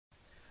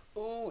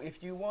Ooh,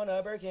 if you want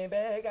a Birkin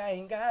bag, I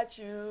ain't got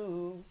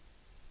you.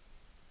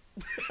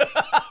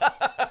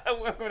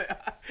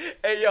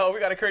 Hey, yo, we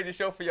got a crazy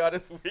show for y'all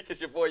this week.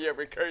 It's your boy,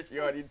 Urben Currse.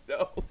 You already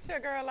know. It's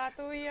your girl,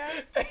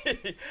 Latuya.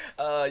 Hey,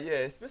 yeah,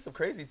 it's been some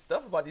crazy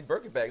stuff about these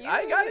Birkin bags.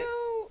 I ain't got it.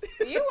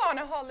 You on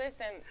a whole,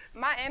 listen,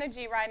 my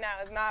energy right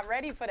now is not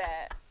ready for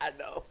that. I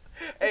know.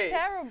 It's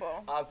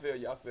terrible. I feel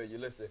you.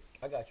 Listen,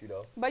 I got you,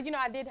 though. But, you know,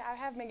 I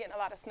have been getting a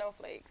lot of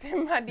snowflakes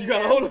in my DMs. You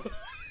gotta hold on.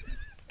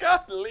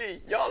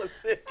 Golly, y'all are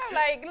sick. I'm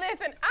like,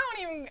 listen,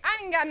 I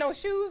ain't got no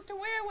shoes to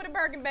wear with a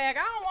Birkin bag. I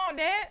don't want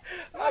that.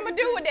 What I'm gonna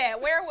do with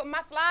that? Wear it with my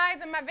slides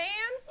and my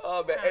Vans?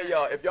 Oh, man. Hey,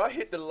 y'all, if y'all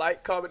hit the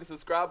like, comment, and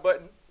subscribe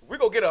button, we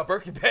gonna get our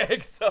Birkin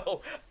bag.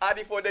 So,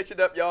 ID4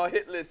 Nation up, y'all.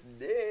 Hit list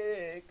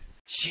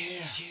next.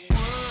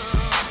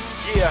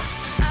 Yeah.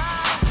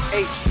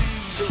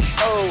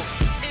 H2O.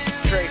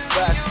 Trace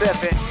by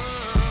 7.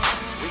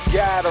 We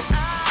got 'em.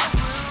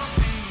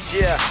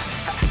 Yeah.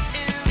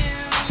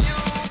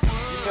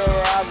 You know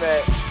where I'm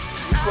at.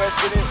 You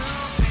question it?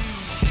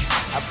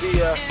 I'll be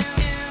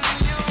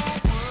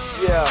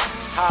yeah,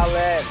 holla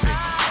at me.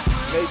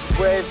 Make you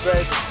brave,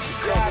 baby. You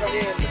got 'em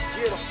in. Let's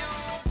get 'em.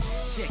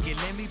 Check it,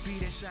 let me be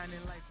that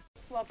shining light.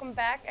 Welcome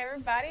back,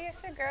 everybody.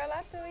 It's your girl,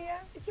 Latuya.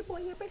 It's your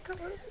boy, Urben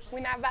Currse.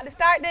 We're not about to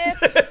start this.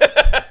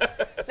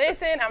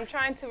 Listen, I'm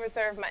trying to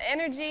reserve my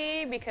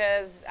energy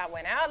because I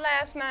went out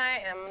last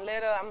night and I'm a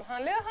little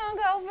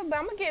hungover, but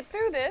I'm gonna get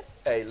through this.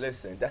 Hey,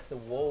 listen, that's the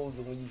woes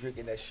of when you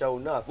drinking that show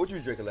enough. What you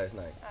drinking last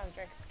night? I was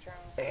drinking Patron.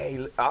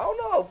 Hey, I don't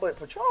know, but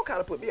Patron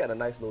kind of put me at a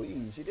nice little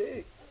ease. You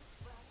did?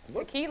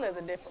 Tequila's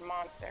a different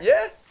monster.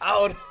 Yeah? I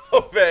don't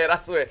know, man. I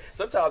swear.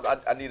 Sometimes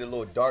I need a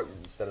little dark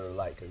instead of the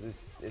light because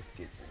this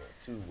gets a little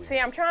too weird. See,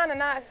 I'm trying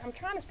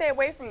to stay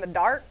away from the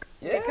dark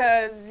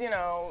because, you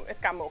know, it's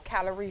got more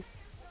calories.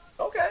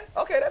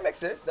 Okay, that makes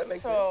sense.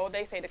 So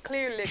they say the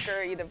clear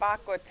liquor, either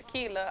vodka or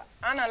tequila.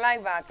 I don't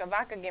like vodka.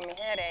 Vodka give me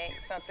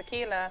headaches. So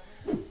tequila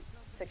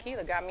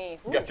got me.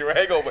 Ooh. Got your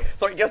hangover.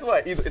 So guess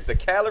what? Either it's the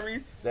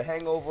calories, the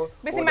hangover,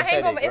 but or see, my the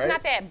hangover, headache, it's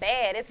not that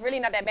bad. It's really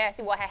not that bad.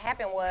 See, what had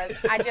happened was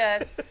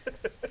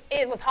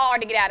it was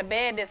hard to get out of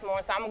bed this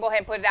morning, so I'm going to go ahead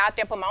and put it out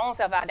there, put my own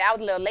self out there. I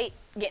was a little late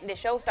getting this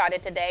show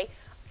started today.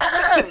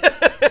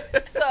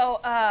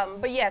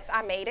 But yes,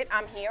 I made it.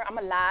 I'm here. I'm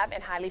alive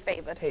and highly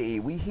favored. Hey,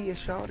 we here,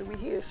 shawty,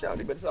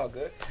 but it's all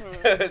good.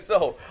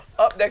 So,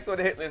 up next on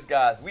the hit list,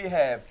 guys, we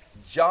have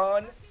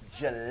John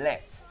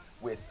Gillette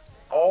with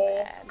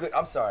All Good.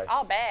 I'm sorry.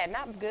 All bad,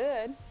 not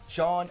good.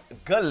 John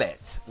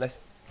Gillette.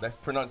 Let's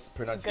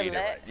pronunciate it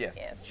right. Yes.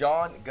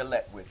 John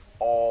Gillette with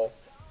All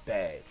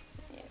Bad.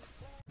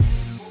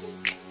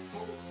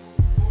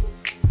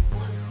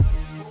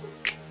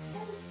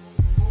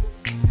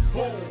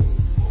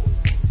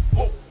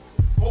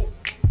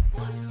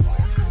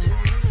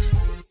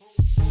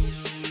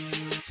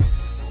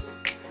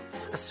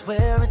 I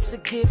swear it's a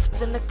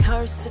gift and a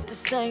curse at the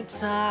same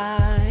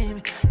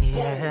time,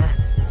 yeah.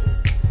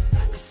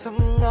 'Cause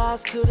some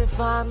guys couldn't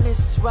find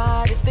this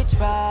right if they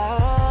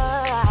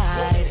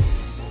tried.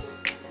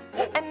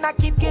 And I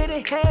keep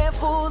getting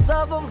handfuls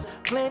of them,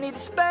 plenty to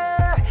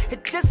spare.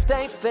 It just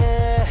ain't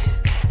fair,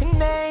 and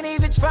they ain't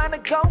even trying to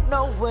go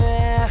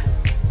nowhere.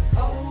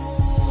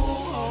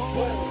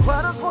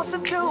 What I'm supposed to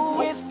do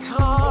with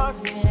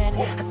Carmen?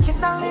 I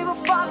cannot leave a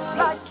fox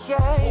like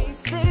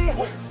Casey.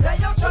 Say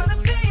you're trying to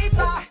be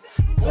my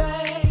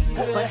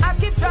baby, but I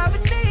keep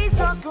driving these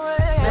girls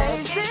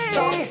crazy. It's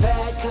so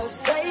bad 'cause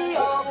they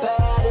all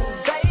bad and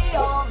they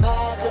all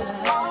mad 'cause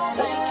all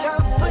the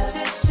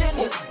competition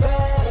is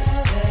bad.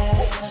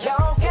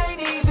 Y'all can't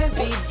even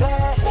be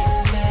bad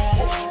and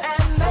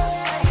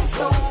mad.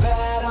 So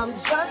bad, I'm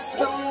just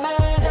a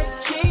man that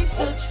keeps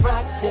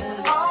attracting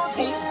all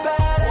these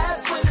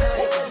badass women.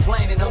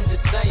 Complaining, I'm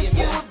just saying,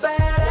 man. You a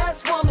badass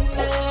woman,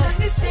 man. Let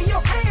me see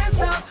your hands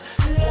up,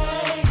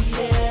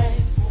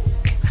 ladies.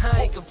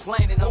 I ain't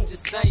complaining, I'm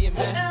just saying,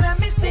 man. Let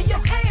me see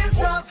your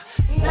hands up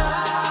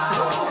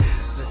now.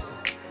 Listen,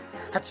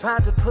 I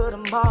tried to put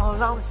them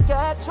all on the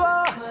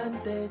schedule,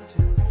 Monday,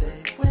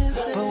 Tuesday,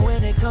 Wednesday. But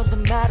when it comes to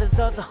matters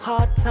of the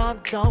hard time,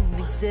 don't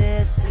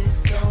exist.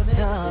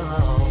 No.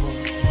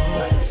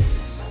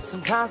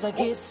 Sometimes I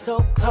get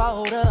so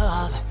caught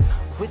up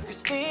with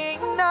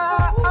Kristyna,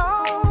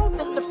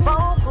 then the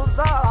phone goes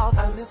off.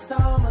 I missed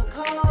all my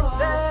calls.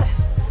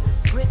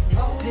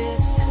 Britney's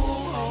pissed.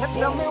 Now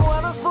tell me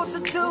what I'm supposed to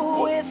do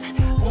with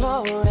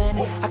Lauren.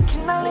 I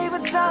cannot leave a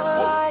dollar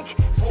like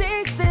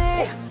CC.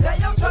 Say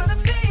you're trying to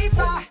be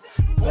my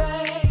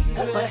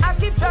baby, but I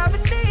keep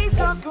driving these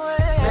girls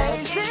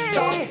crazy. It's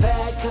so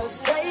bad 'cause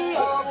they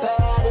all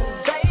bad and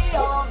they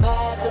all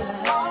mad 'cause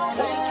all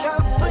the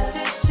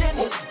competition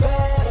is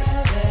bad.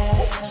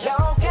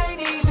 Y'all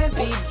can't even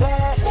be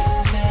bad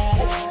and mad.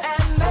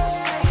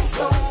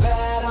 So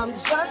bad, I'm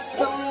just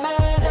a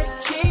man that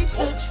keeps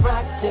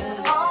attracting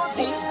all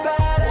these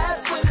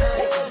badass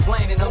women.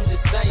 Complaining, I'm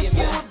just saying,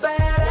 man. You a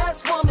badass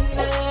woman,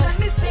 man. Let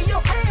me see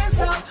your hands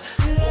up,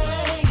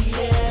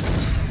 ladies.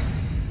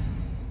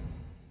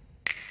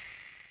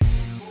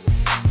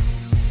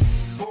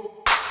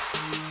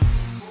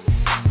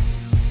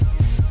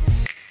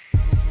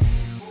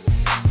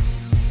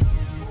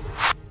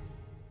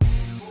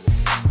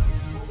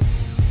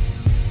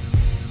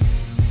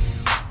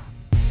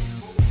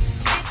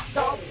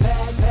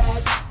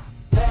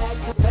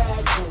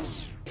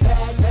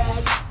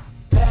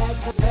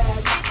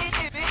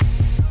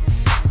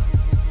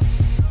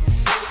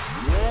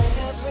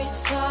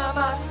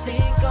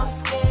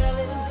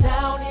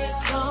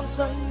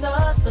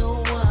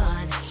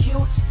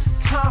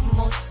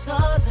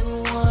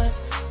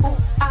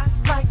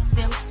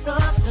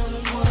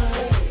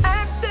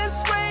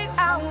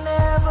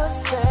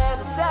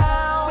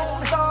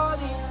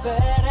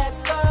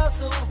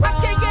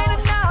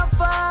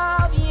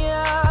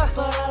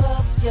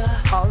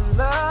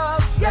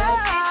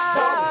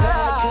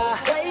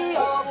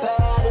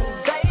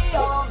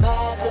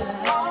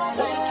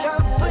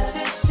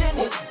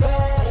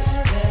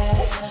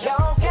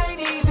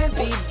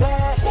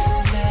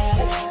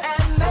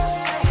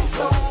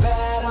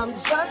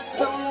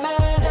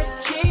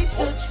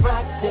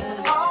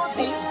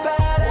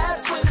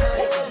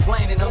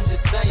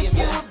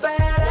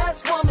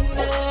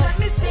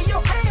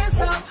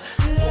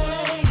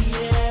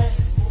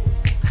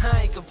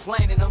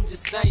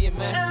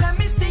 And let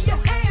me see your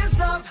hands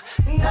up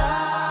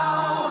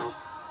now.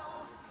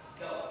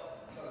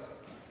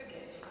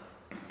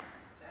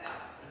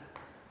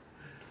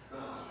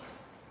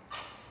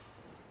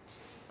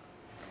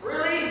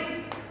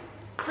 Really?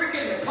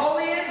 Freaking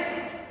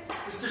Napoleon?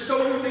 Mr.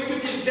 So you think you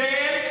can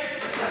dance?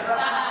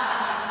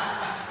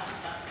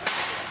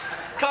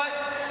 Cut.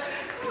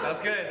 That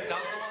was good. That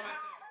was the one right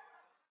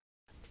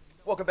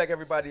there. Welcome back,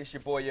 everybody. It's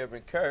your boy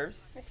Urben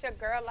Currse. It's your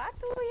girl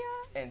Latuya.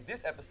 And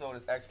this episode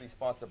is actually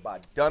sponsored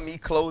by Dummy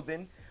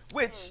Clothing,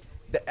 which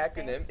the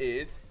acronym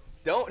is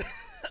Don't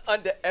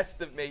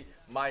Underestimate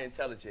My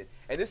Intelligence.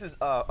 And this is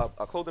a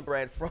clothing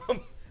brand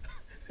from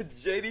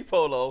JD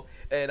Polo.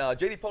 And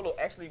JD Polo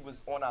actually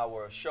was on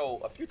our show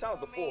a few times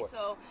before.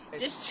 So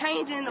just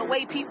changing the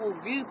way people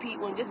view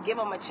people and just give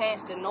them a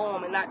chance to know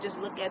them and not just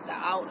look at the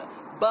outer,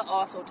 but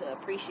also to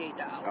appreciate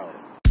the outer.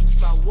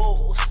 My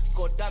woes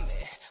go dummy,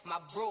 my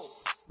bro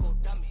go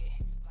dummy.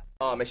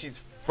 And she's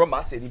from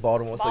my city,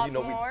 Baltimore, so you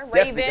know we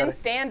definitely Ravens, gotta,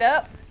 stand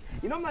up.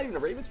 You know I'm not even a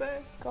Ravens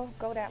fan.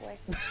 Go that way.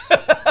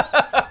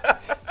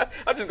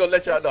 I'm just gonna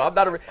let y'all know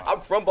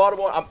I'm from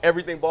Baltimore. I'm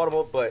everything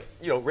Baltimore, but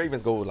you know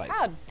Ravens go like.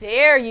 How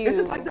dare you? It's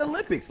just like the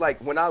Olympics. Like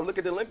when I look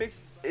at the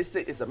Olympics,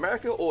 it's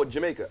America or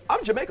Jamaica.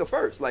 I'm Jamaica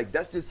first. Like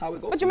that's just how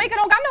it goes. But Jamaica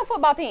don't got no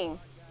football team.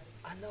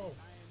 I know,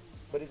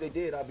 but if they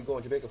did, I'd be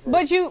going Jamaica first.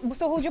 But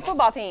so who's your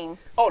football team?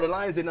 Oh, the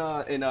Lions in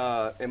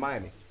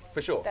Miami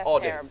for sure. That's all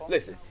terrible. Day.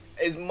 Listen,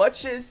 as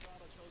much as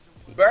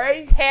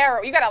Bray.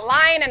 Terrible. You got a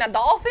lion and a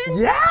dolphin?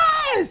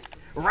 Yes.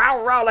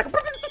 Round like.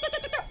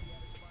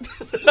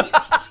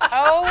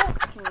 Oh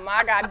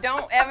my God!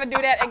 Don't ever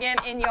do that again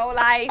in your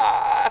life,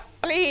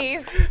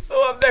 please.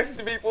 So up next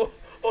to people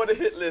on the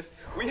hit list,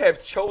 we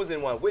have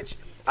Chosen One, which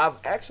I've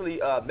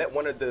actually met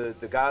one of the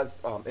guys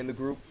in the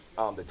group,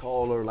 the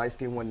taller,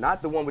 light-skinned one,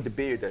 not the one with the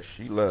beard that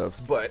she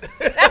loves, but.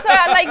 That's what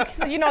I like,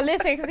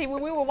 listen, because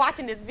when we were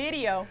watching this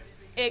video,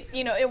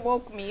 it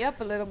woke me up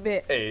a little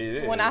bit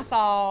when I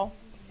saw.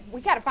 We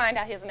got to find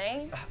out his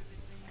name.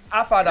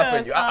 I'll find out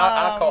for you.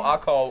 I'll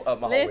call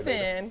my homie.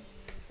 Listen,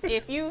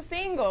 if you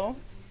single,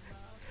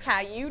 how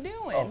you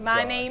doing? Oh,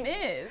 My God. name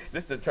is.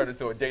 This to turn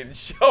into a dating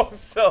show.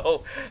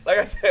 So, like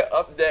I said,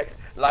 up next,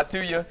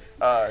 Latuya,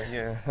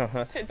 yeah,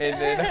 and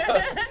then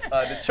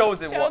the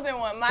Chosen One. Chosen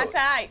one, my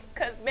type,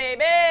 cause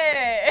baby.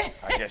 I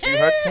guess you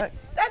heard that.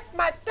 That's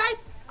my type.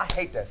 I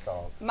hate that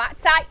song. My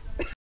type.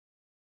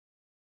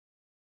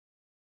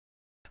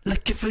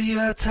 Looking for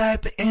your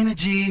type of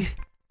energy.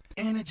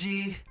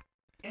 Energy.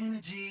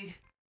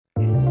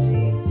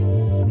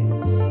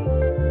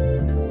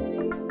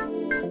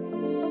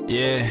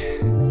 Yeah.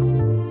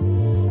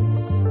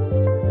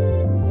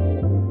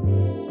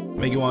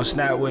 Make you want to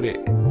snap with it.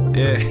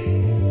 Yeah.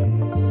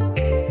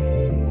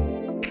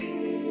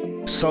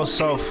 So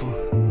soulful.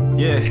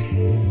 Yeah.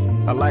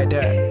 I like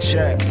that.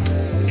 Check.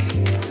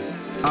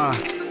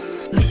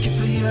 Looking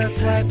for your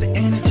type of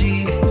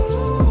energy.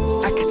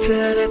 I can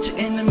tell that you're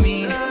into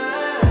me.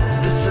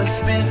 The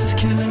suspense is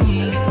killing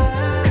me.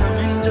 Come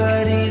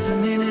enjoy these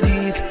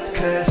amenities.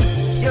 Cause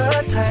you're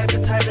the type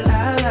that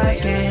I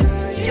like it.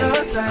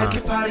 Your type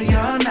can party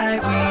all night.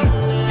 We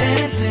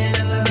dancing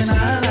and loving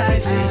our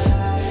lives. It's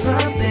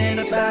something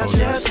about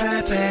your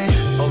type.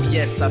 Oh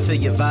yes, I feel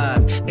your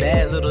vibe.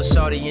 Bad little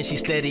shorty and she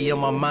steady on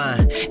my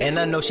mind. And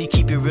I know she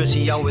keep it real,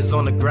 she always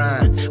on the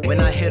grind. When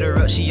I hit her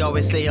up, she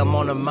always say I'm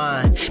on her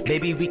mind.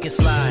 Baby, we can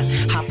slide,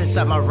 hop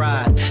inside my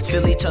ride.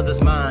 Feel each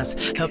other's minds,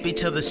 help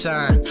each other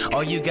shine.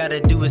 All you gotta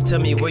do is tell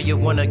me where you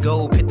wanna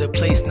go. Pick the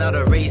place, not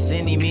a race.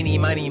 Any, meeny,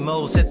 miny,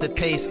 mo, set the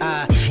pace.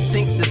 I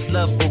think this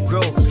love will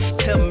grow.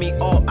 Tell me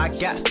all I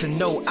got to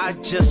know. I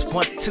just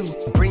want to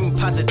bring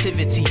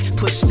positivity,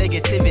 push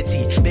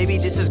negativity. Baby,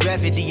 this is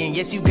gravity, and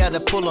yes, you gotta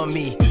pull on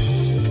me.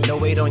 No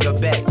weight on your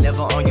back,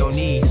 never on your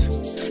knees.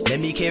 Let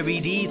me carry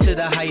thee to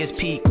the highest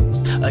peak.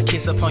 A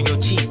kiss upon your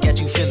cheek, got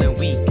you feeling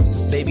weak.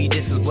 Baby,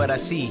 this is what I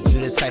see, you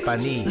the type I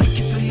need.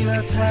 Looking for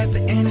your type of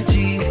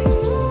energy.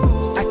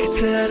 I can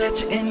tell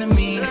that you're into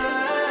me.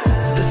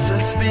 The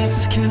suspense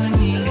is killing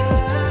me.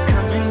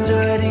 Come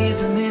enjoy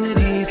these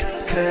amenities.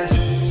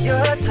 Cause you're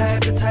the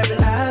type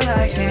that I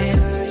like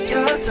it.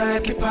 Your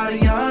type can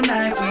party all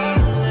night. We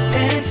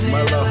dancing,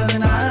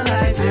 loving our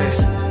life.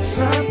 There's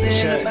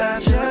something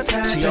about your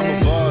type. See,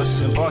 I'm a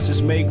boss, and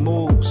bosses make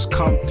moves.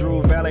 Come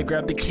through, valet,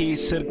 grab the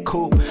keys to the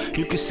coupe.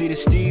 You can see the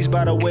steez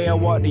by the way I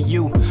walk to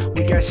you.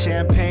 We got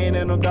champagne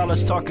and no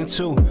dollars talking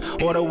to.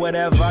 Order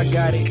whatever, I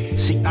got it.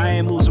 See, I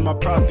ain't losing my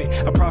profit.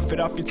 I profit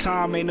off your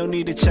time, ain't no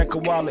need to check a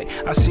wallet.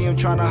 I see him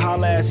trying to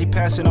holler as he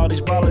passing all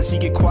these ballers. He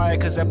get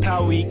quiet, cause that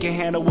power he can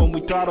handle when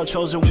we throttle.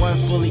 Chosen one,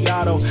 fully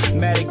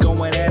automatic,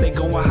 going at it,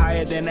 going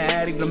higher than the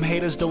attic. Them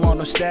haters don't want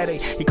no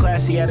static. He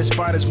classy at his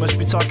finest, must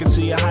be talking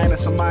to your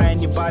highness. I'm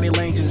eyeing your body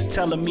language,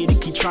 telling me to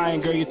keep trying.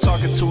 Girl, you're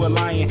talking to a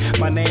lion.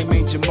 My name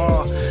ain't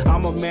Jamal.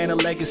 I'm a man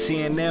of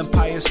legacy and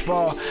empires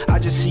fall. I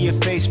just see your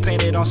face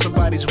painted on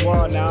somebody's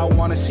wall. Now I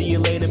wanna see you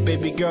later,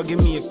 baby girl, give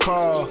me a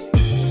call.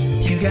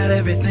 You got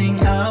everything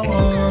I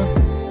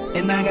want,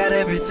 and I got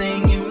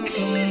everything you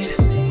need.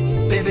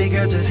 Baby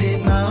girl, just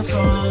hit my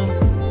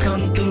phone.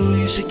 Come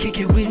through, you should kick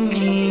it with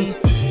me.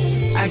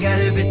 I got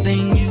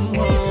everything you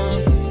want,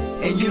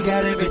 and you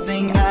got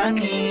everything I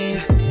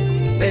need.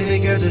 Baby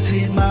girl, just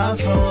hit my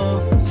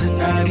phone.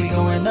 Tonight we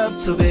going up,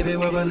 so baby,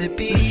 where will it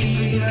be?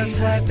 Your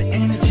type of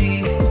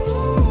energy,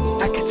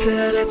 I can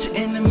tell that you're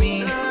into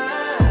me.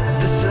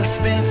 The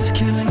suspense is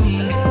killing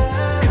me.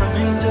 Come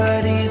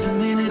enjoy these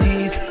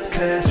amenities,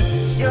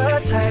 cause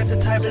you're the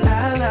type that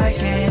I like.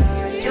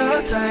 And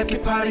your type, you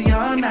party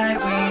all night.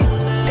 We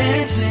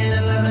dancing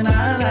and loving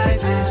our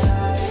life. Is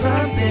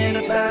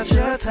something about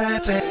your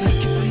type. Looking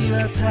for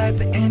your type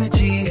of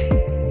energy,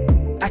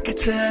 I can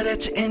tell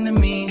that you're into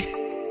me.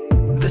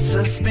 The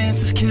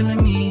suspense is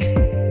killing me.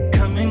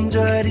 Come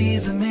enjoy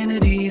these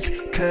amenities,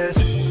 cause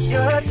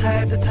you're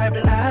the type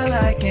that I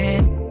like.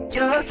 And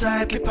your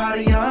type, you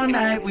party all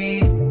night.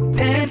 We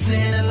dancing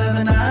and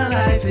loving our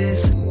life.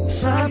 Is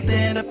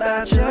something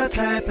about your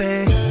type,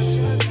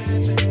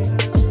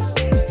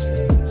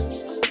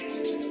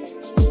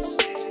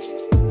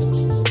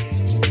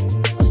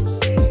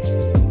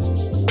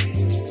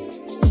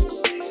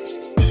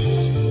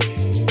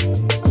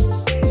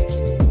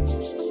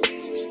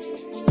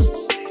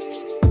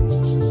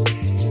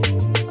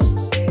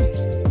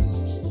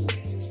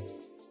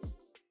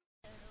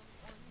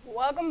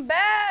 Welcome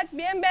back,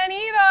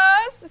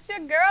 bienvenidos. It's your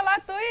girl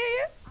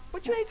Latuya.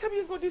 But you ain't tell me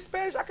you was gonna do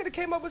Spanish. I could have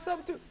came up with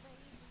something too.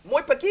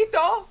 Muy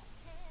poquito.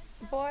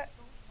 Boy.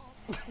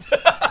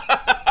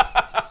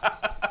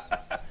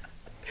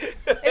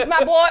 It's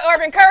my boy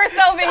Urben Currse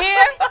over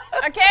here.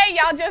 Okay,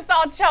 y'all just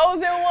saw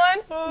Chosen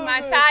One,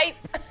 my type.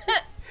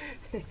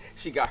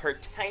 She got her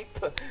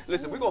type.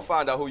 Listen, we're gonna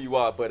find out who you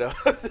are, but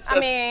I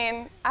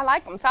mean, I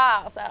like them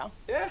tall, so.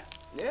 Yeah,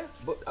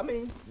 but I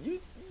mean,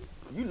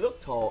 you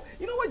look tall.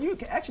 You know what? You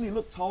can actually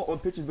look tall on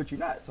pictures, but you're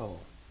not tall.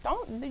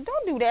 Don't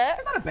do that.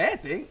 It's not a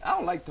bad thing. I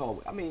don't like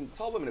tall. I mean,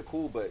 tall women are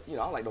cool, but you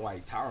know, I don't like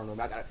nobody towering them.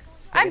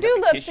 I do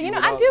look. You know,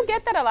 I do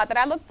get that a lot. That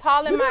I look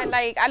tall in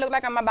my I look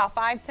like I'm about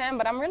 5'10",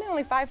 but I'm really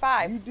only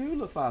 5'5". You do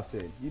look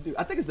 5'10". You do.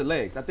 I think it's the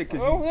legs. I think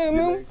because your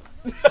legs.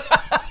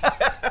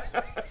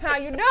 How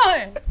you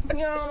doing?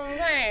 You know what I'm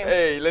saying?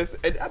 Hey, listen,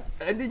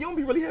 and then you don't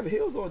be really having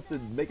heels on to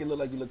make it look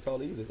like you look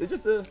tall either. It's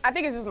just the. I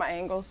think it's just my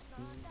angles.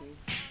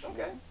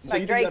 Okay. So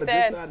Like you Drake got a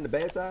said. good side and a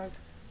bad side?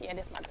 Yeah,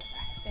 this is my good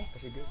side. See?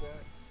 That's your good side?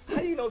 How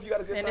do you know if you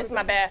got a good side? And this is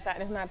my bad side.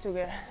 It's not too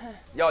good.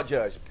 Y'all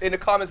judge. In the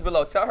comments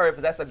below, tell her if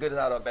that's a good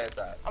side or a bad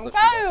side. I'm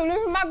telling you,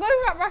 this is my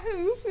good side right here.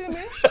 You see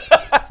me?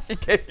 She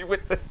came you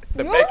with the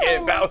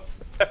backhand bounce.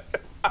 That's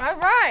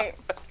right.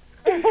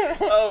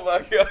 Oh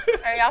my God.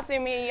 Hey, y'all see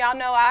me? Y'all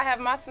know I have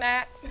my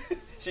snacks.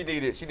 She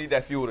need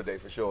that fuel today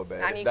for sure,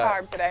 man. I need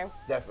carbs today.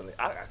 Definitely.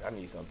 I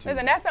need some too.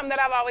 Listen, that's something that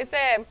I've always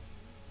said.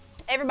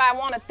 Everybody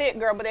want a thick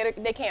girl, but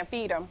they can't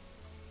feed them.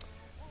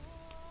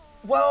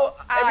 Well,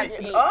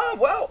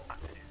 well,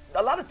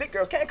 a lot of thick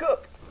girls can't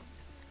cook.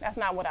 That's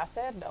not what I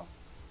said though.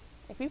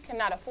 If you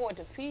cannot afford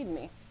to feed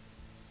me,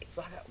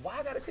 so why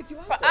I gotta take you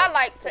out? But though? I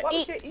like to why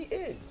eat. We can't eat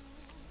in?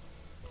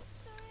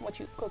 What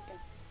you cooking?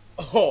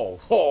 Oh,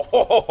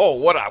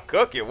 what I'm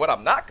cooking, what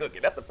I'm not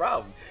cooking. That's the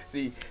problem.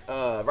 See,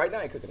 right now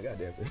I ain't cooking a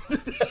goddamn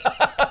thing.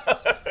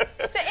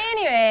 So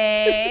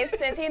anyways,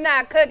 since he's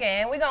not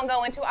cooking, we're gonna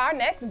go into our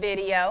next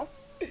video.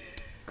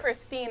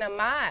 Kristyna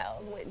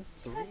Myles with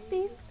just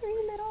these 3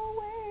 little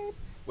words.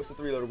 What's the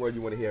 3 little word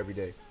you want to hear every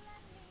day?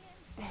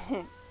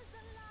 I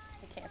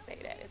can't say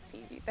that. It's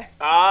PG-13.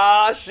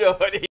 Ah,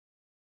 shorty.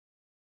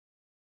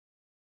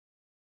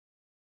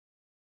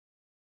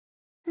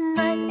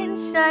 Knight in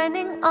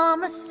shining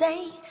armor,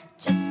 say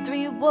just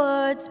 3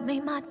 words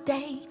made my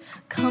day.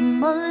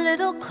 Come a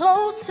little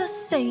closer,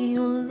 say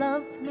you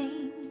love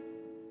me.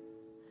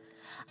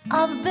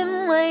 I've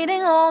been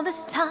waiting all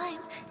this time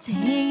to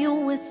hear you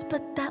whisper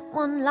that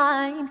one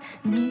line.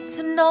 Need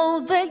to know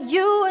that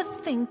you are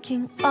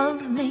thinking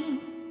of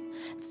me.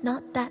 It's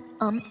not that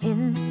I'm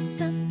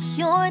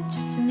insecure,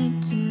 just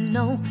need to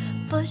know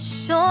for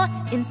sure.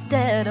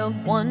 Instead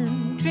of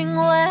wondering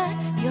where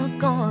you're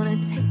gonna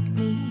take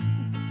me,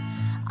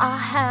 I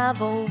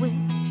have a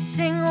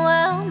wishing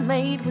well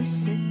made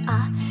wishes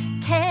I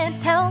can't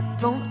tell.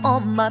 Thrown all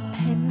my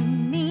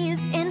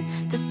pennies in,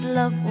 this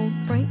love will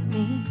break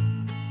me.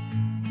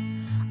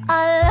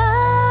 I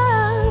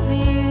love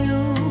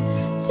you,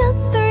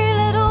 just 3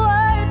 little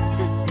words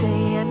to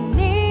say I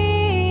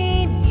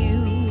need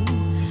you.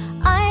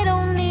 I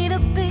don't need a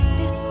big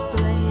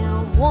display,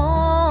 I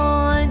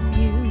want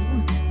you.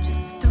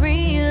 Just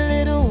 3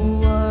 little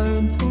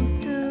words will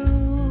do.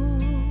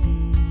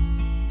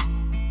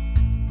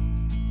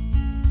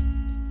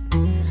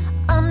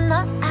 I'm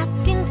not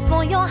asking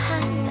for your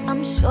hand,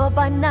 I'm sure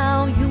by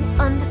now you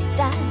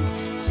understand.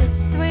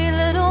 Just 3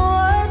 little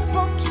words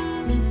will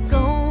keep me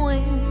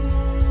going.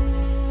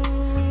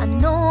 I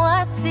know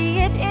I see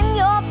it in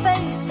your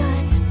face,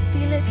 I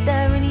feel it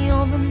there in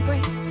your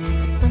embrace.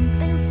 There's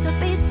something to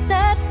be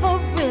said for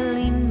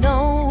really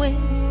knowing.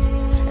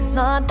 It's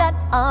not that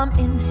I'm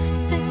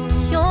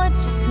insecure,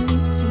 just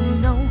need to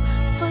know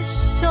for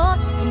sure.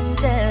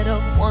 Instead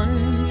of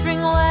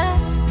wondering where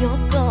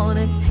you're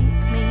gonna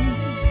take me,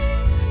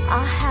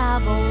 I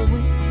have a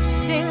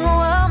wishing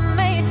well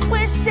made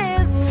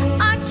wishes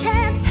I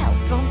can't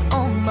help.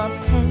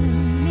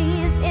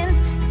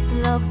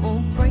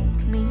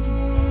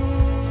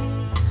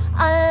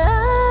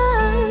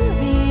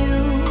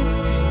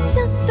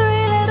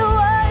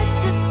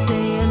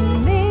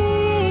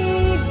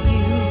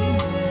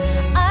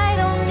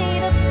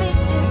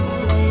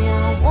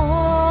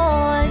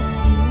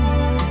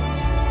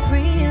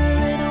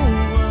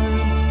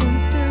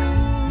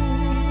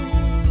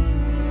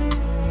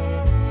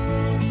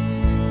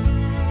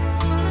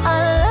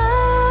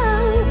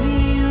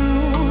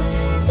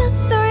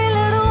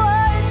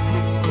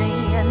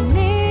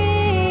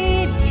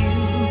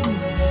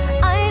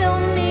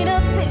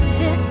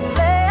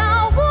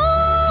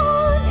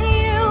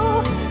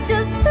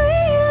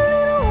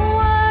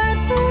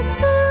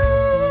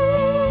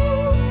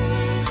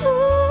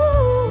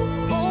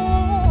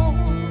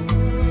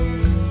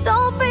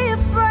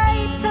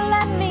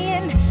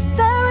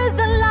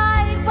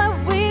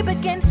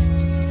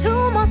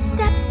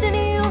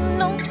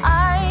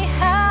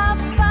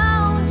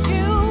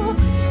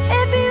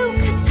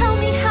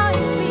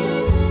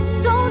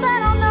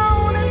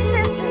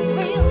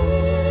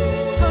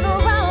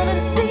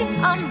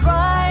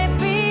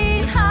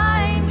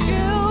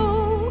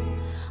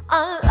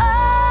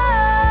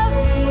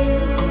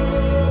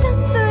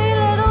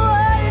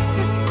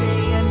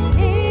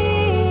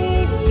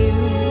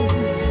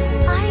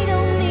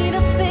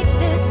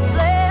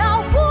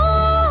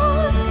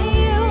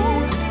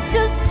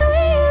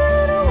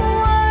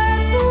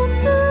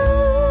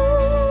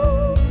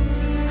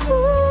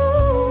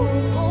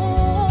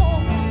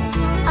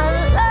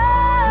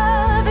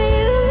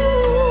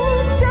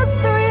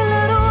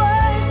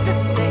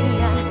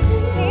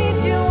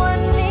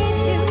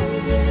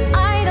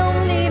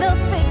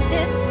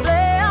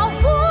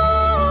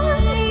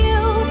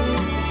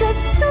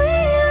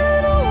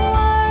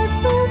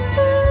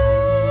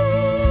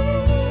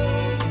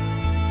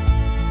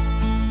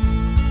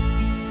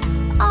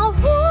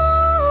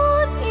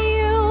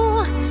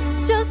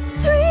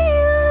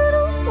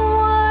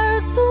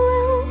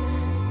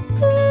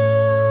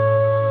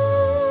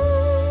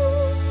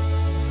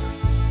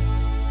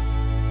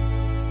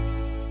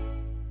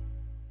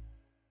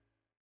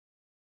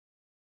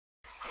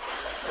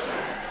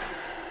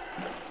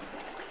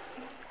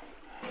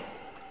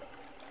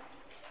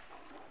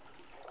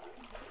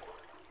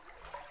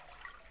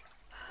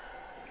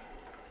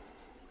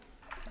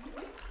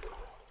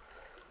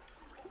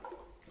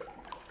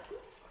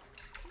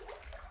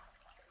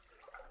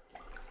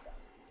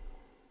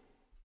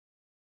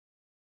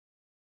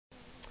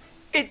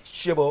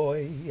 It's your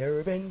boy,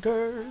 Urben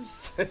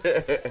Currse.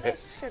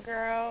 It's your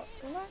girl,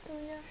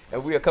 Latuya.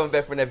 And we are coming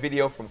back from that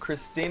video from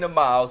Kristyna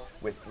Myles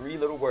with 3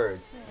 little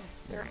words.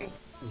 3.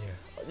 Yeah.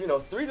 You know,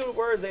 3 little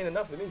words ain't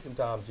enough for me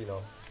sometimes, you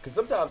know. Because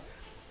sometimes,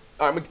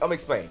 all right, I'm going to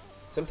explain.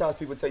 Sometimes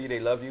people tell you they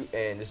love you,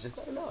 and it's just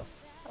not enough.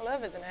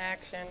 Love is an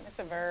action. It's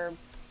a verb.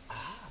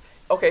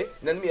 Okay,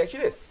 now let me ask you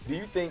this. Do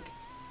you think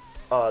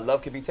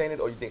love can be tainted,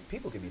 or you think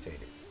people can be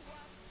tainted?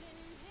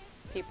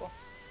 People.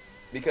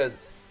 Because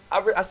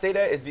I say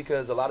that is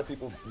because a lot of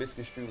people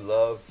misconstrue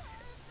love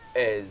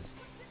as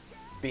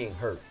being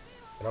hurt.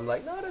 And I'm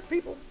like, no, that's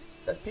people.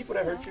 That's people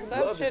that hurt you.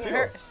 Love shouldn't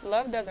hurt.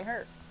 Love doesn't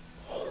hurt.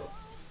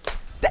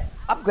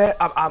 I'm glad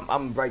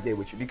I'm right there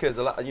with you, because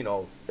a lot, you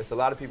know, it's a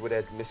lot of people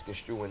that's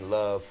misconstruing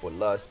love for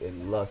lust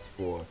and lust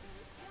for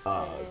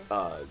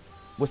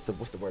what's the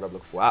word I'm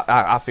looking for?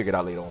 I'll figure it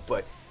out later on.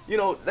 But you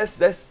know,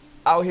 that's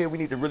out here. We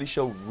need to really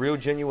show real,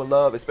 genuine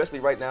love, especially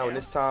right now in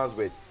this times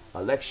with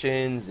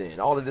elections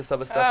and all of this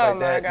other stuff like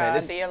that. Oh my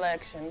God, the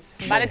elections.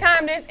 By the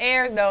time this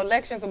airs, though,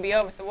 elections will be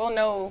over, so we'll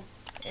know.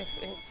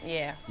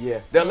 Yeah.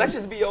 The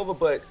elections be over,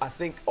 but I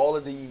think all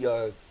of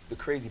the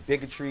crazy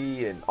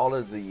bigotry and all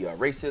of the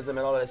racism and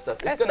all of that stuff,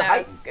 it's gonna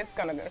heighten. It's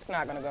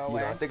not gonna go away.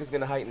 You know, I think it's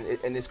gonna heighten.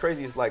 And it's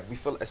crazy. It's like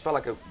it's felt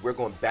like we're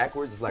going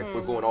backwards. It's like we're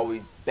going all the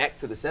way back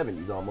to the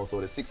 70s almost, or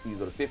the 60s,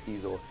 or the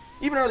 50s, or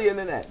even earlier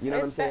than that. You know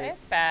what I'm saying?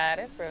 It's bad.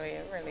 It really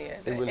is.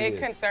 It really is.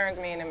 Concerns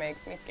me, and it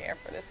makes me scared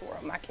for this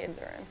world my kids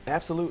are in.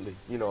 Absolutely.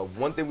 You know,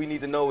 one thing we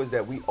need to know is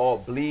that we all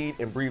bleed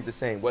and breathe the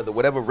same.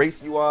 Whatever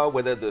race you are,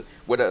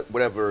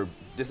 whatever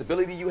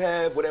disability you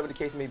have, whatever the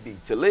case may be.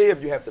 To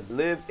live, you have to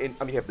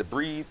you have to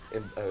breathe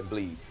and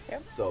bleed.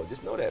 Yep. So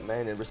just know that,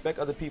 man, and respect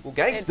other people.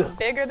 Gangsta. It's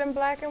bigger than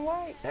black and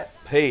white.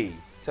 Hey,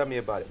 tell me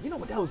about it. You know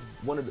what? That was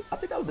I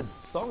think that was the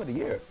song of the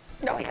year.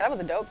 No, yeah, that was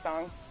a dope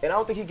song. And I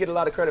don't think he get a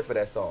lot of credit for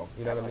that song.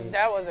 You know what I mean?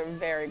 That was a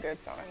very good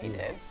song. He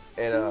did.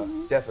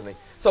 And definitely.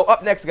 So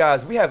up next,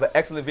 guys, we have an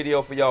excellent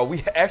video for y'all.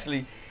 We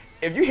actually,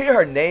 if you hear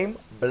her name,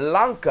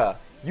 Blanca,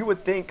 you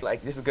would think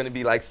like this is gonna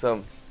be like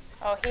some.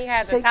 Oh, he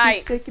has a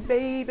tight. Shake it,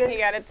 baby. He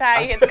got a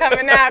tight. It's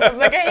coming out. 'Cause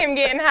look at him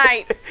getting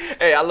hype.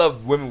 Hey, I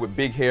love women with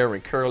big hair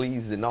and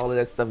curlies and all of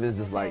that stuff. It's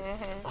just like,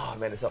 oh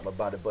man, there's something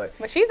about it. But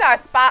she's our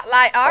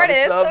spotlight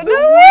artist. Of the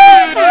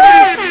week.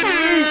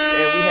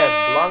 And we have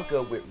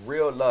Blanca with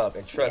Real Love.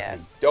 And trust me,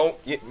 don't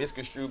get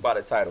misconstrued by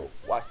the title.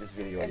 Watch this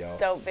video, y'all.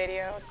 Dope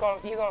video.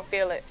 You're gonna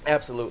feel it.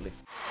 Absolutely.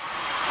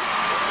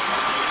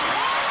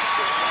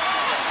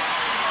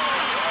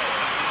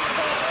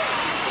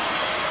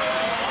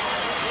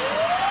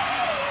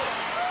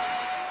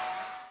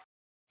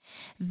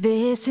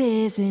 This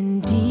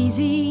isn't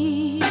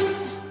easy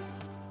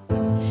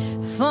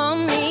for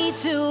me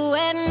to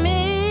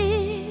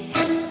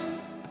admit.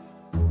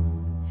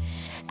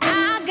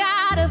 I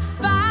got a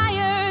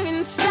fire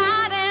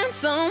inside and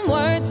some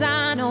words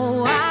I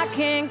know I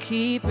can't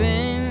keep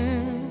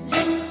in.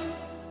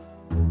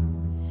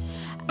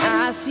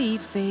 I see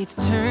faith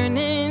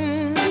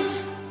turning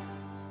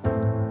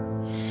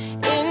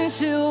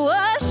into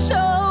a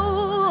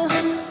show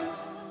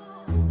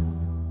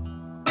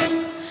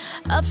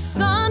of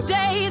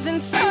Sundays and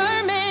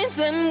sermons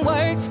and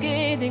works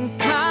getting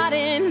caught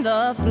in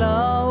the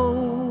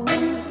flow.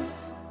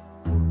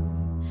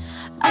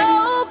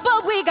 Oh,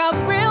 but we got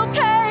real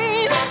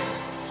pain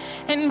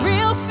and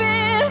real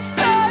fears,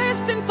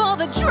 thirsting for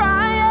the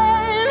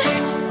drying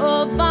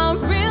of our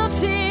real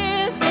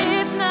tears.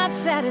 It's not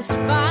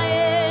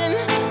satisfying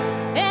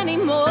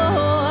anymore.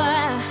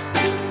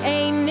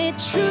 Ain't it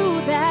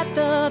true that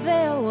the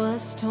veil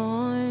was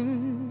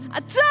torn? I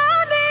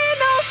don't need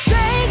no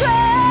stained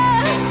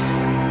glass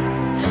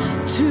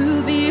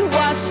to be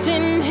washed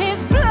in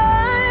his blood.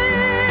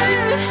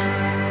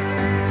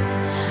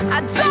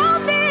 I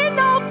don't need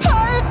no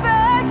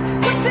perfect,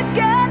 put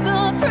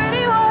together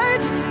pretty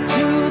words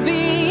to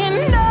be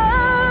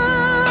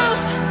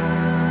enough.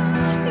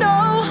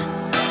 No,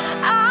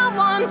 I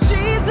want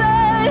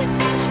Jesus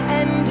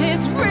and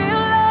his real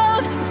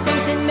love,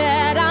 something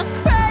that I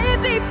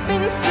crave deep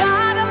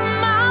inside of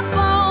my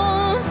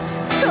bones.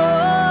 So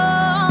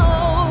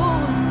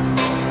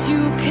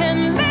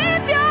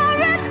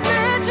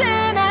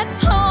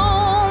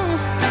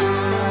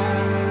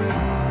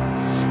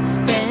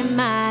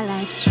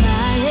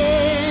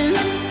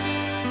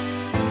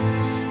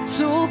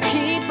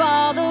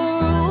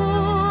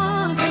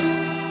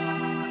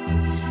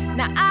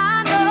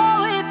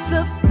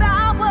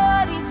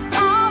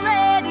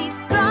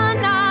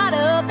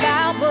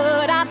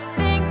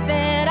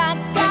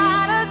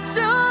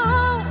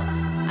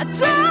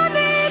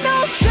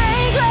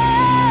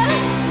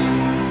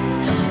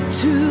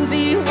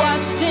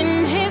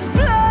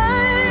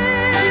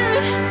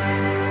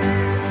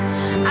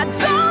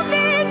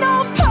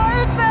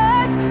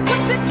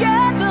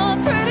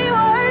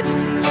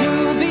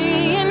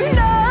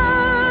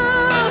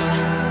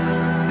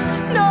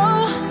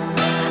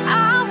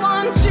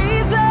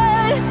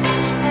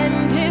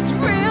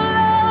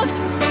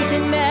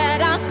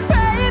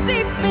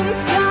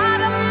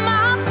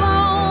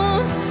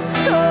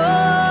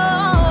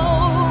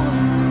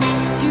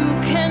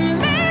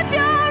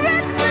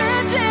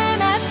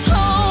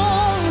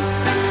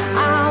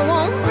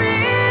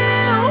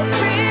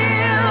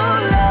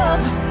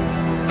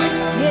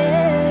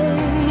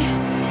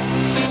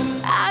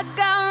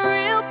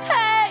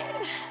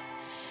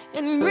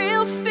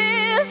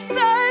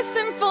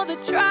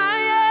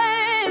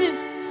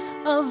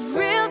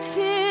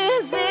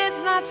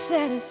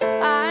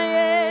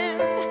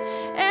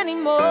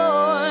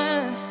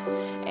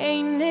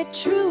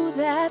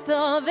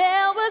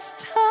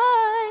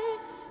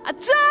I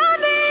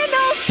don't need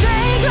no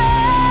stained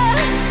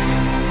glass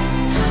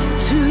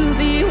to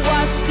be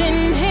washed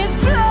in his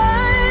blood.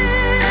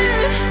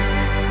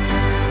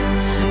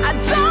 I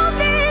don't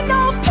need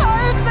no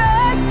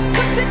perfect,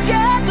 put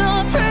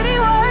together pretty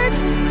words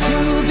to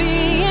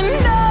be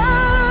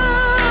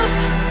enough.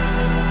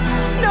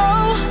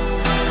 No,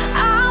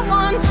 I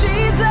want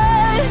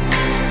Jesus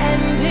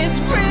and his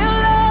real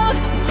love,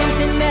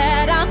 something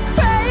that I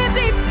crave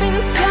deep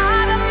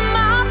inside of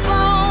my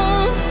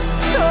bones.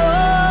 So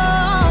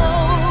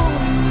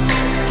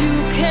you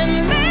can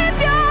leave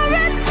your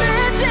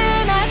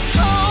religion at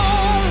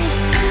home.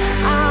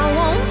 I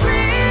want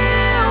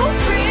real,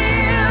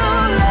 real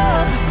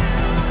love.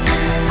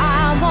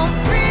 I want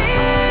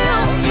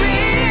real,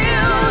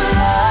 real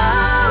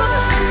love.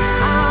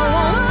 I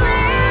want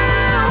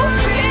real,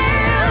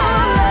 real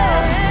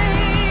love.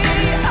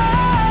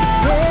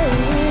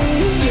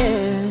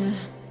 Yeah.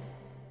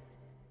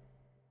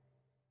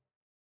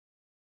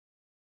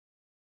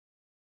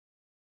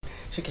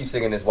 She keeps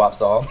singing this WAP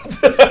song.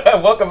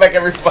 Welcome back,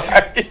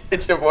 everybody.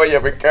 It's your boy,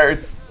 Urben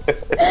Currse.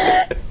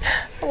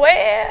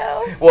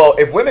 Well,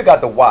 if women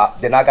got the WAP,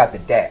 then I got the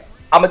DAP.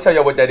 I'm gonna tell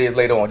you what that is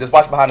later on. Just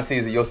watch behind the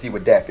scenes and you'll see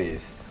what DAP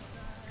is.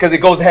 Because it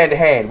goes hand in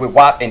hand with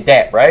WAP and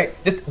DAP, right?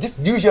 Just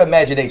use your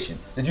imagination.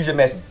 Just use your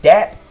imagination.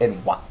 DAP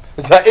and WAP.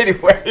 So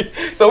anyway,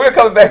 so we're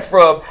coming back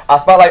from our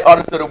Spotlight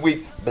Artist of the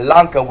Week,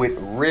 Blanca with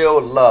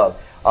Real Love.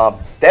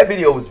 That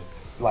video was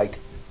like,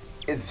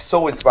 it's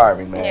so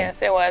inspiring, man.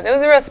 Yes, it was. It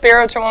was a real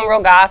spiritual one,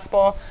 real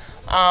gospel.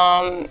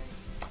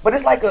 But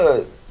it's like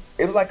it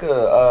was like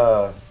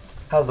a,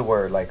 how's the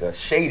word? Like a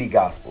shady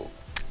gospel.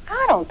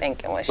 I don't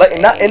think it was Like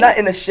shady. not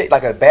in a shade,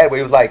 like a bad way.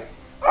 It was like,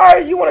 all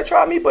right, you want to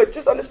try me, but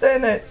just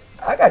understand that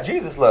I got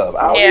Jesus love.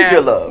 I don't need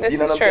your love. You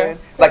know what I'm saying?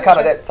 Like kind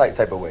of that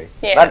type of way.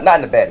 Yeah. Not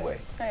in a bad way.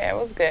 Yeah, it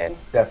was good.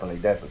 Definitely.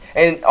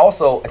 And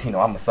also, you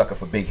know, I'm a sucker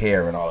for big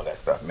hair and all of that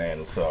stuff,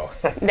 man. So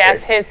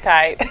that's his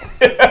type.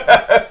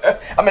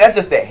 I mean, that's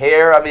just the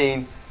hair. I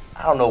mean,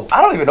 I don't know.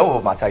 I don't even know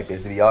what my type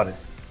is, to be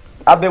honest.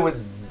 I've been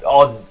with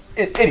all.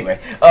 Anyway,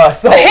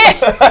 so he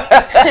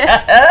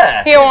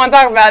don't want to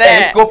talk about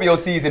that. It's Scorpio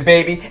season,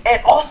 baby.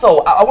 And also,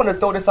 I want to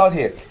throw this out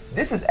here.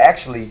 This is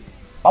actually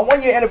my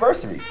 1-year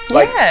anniversary.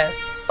 Like, yes.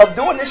 Of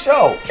doing this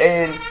show,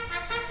 and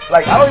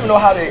like I don't even know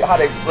how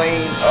to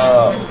explain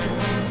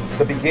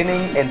the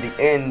beginning and the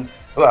end.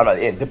 Well, not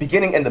the end. The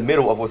beginning and the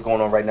middle of what's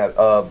going on right now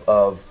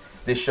of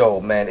this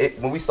show, man.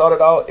 When we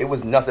started out, it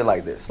was nothing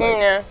like this. Like,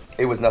 yeah.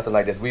 It was nothing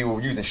like this. We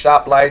were using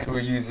shop lights. We were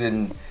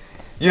using.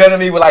 You know what I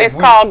mean? It's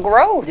called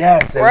growth.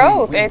 Yes,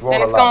 growth, and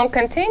it's going to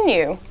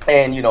continue.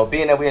 And you know,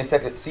 being that we're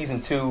in season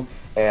 2,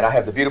 and I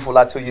have the beautiful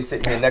Latuya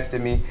sitting here next to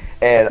me,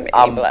 and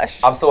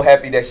I'm so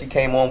happy that she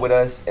came on with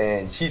us,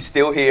 and she's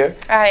still here.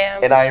 I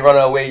am. And I ain't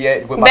running away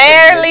yet. With my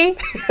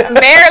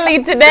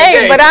barely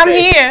today, but I'm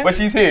here. But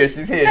she's here.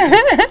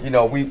 You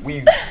know,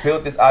 we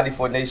built this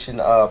ID4 Nation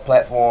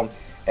platform,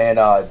 and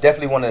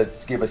definitely want to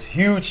give a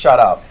huge shout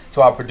out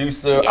to our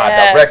producer,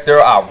 our director,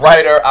 our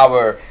writer,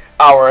 our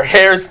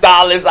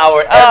hairstylist,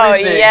 our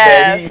everything.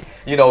 Yes. Man.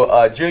 You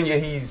know, Junior,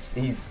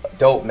 he's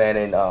dope, man,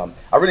 and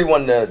I really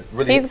wanted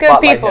to he's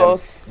good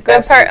people,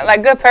 good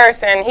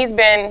person. He's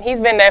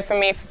been there for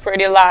me for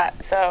pretty lot.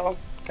 So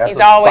he's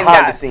always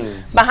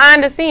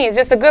behind the scenes,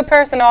 just a good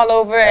person all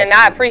over, and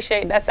I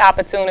appreciate that's the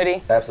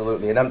opportunity.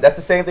 Absolutely, and that's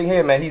the same thing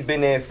here, man. He's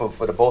been there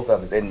for the both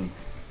of us, and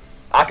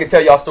I can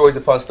tell y'all stories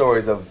upon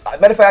stories of.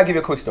 Matter of fact, I'll give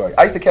you a quick story.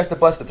 I used to catch the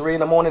bus at 3 in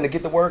the morning to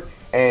get to work,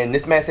 and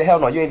this man said, "Hell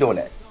no, you ain't doing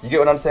that." You get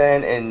what I'm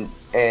saying?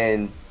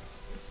 And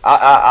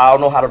I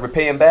don't know how to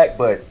repay him back,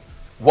 but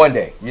one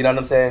day, you know what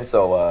I'm saying?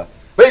 So,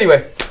 but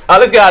anyway,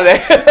 let's get out of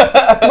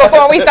there.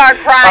 Before we start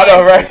crying. I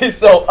know, right?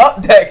 So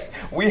up next,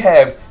 we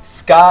have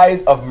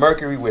Skies of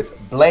Mercury with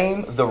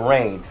Blame the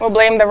Rain. We'll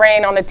blame the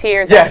rain on the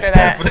tears after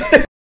that.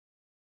 Definitely.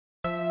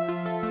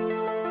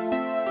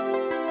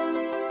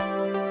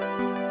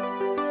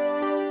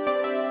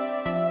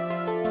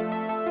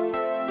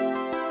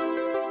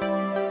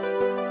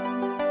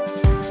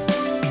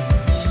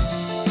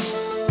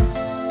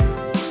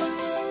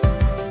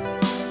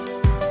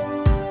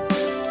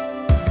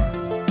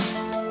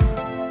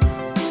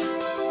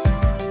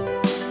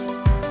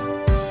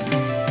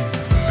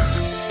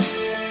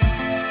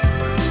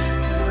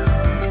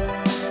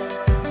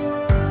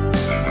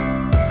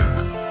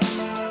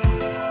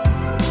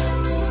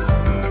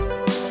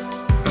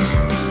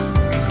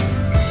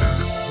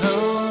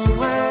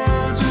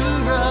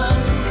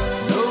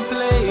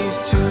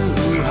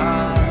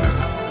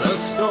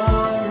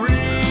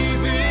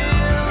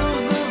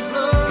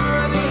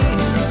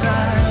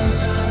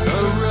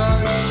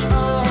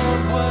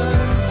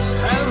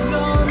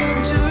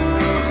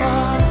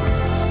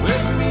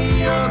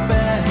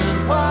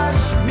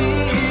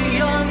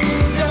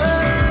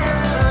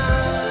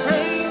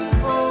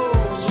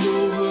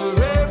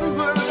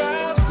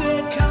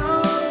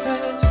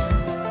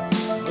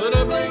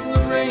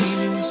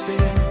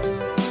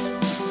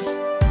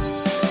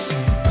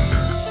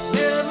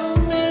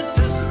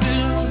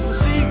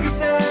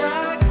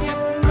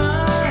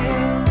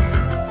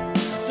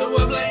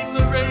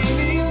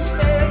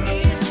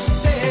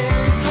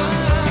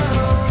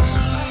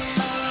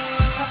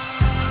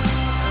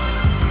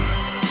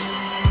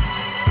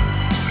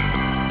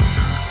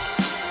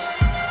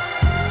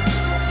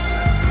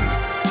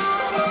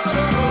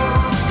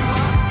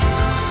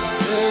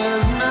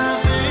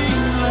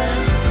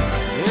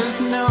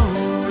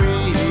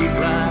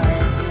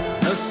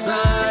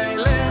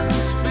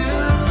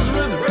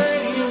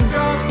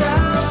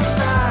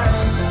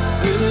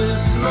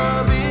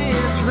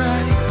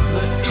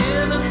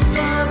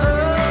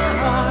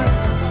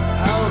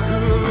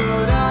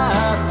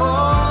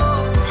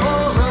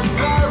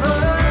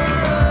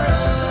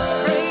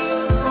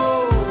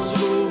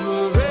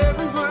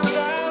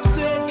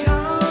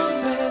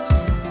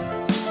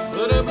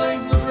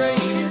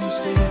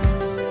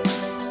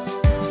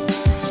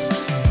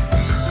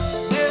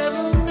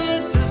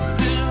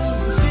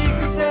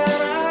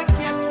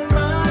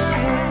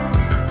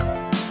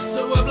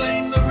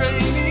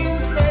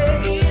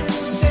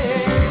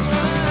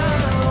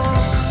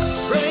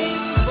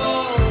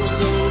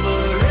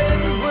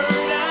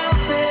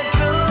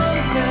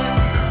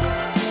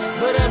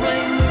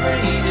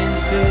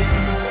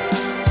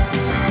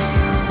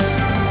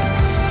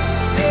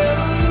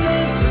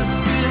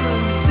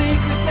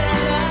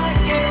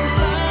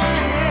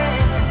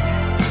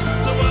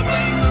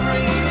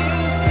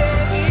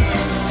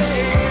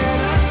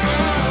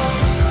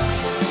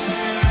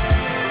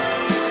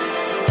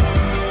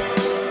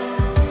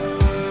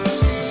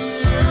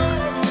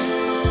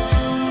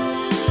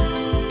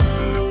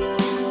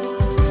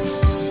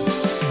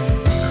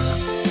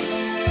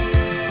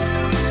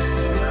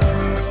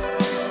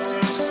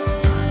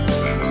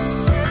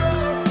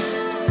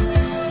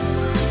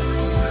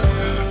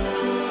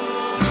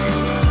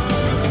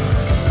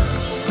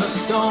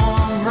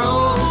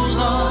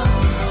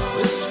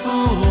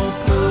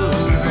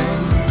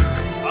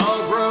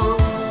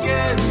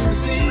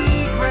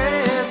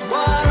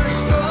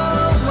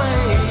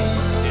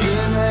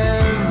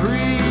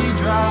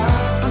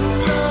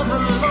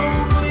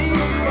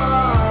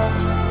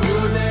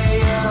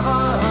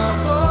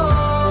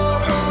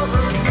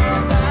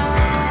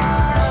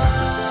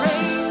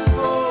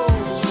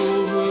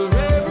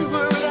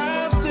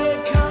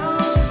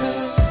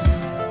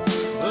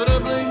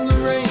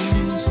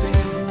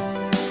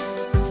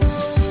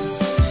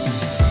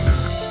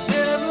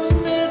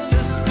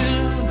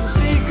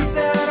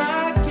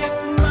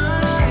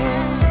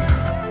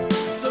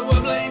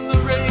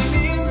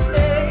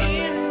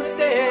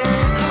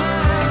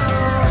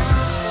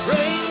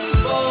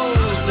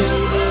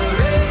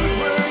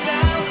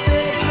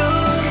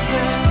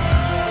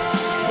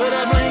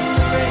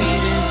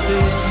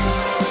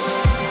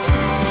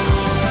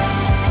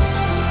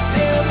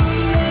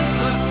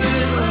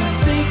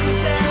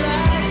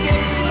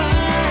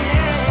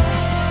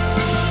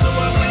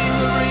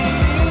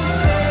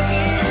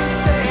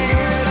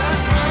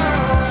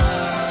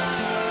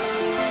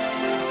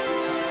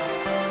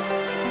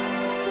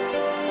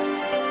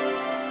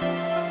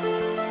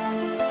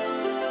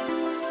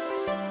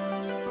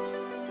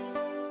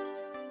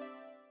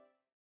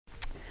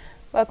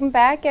 Welcome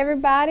back,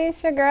 everybody.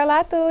 It's your girl,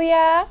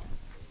 Latuya.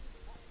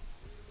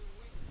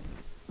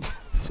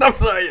 I'm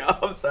sorry, y'all.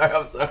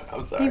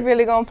 I'm sorry. You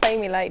really gonna play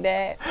me like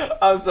that?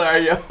 I'm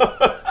sorry, yo.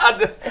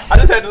 I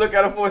just had to look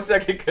at her for a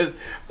second because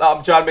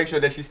I'm trying to make sure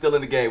that she's still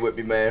in the game with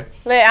me, man.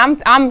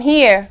 I'm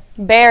here,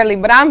 barely,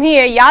 but I'm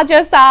here. Y'all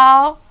just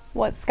saw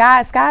what?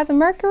 Skies of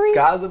Mercury?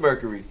 Skies of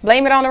Mercury.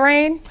 Blame it on the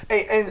rain?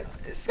 Hey,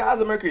 and Skies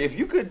of Mercury, if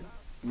you could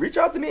reach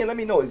out to me and let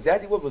me know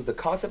exactly what was the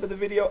concept of the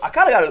video. I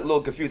kind of got a little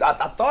confused. I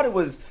thought it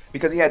was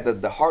because he had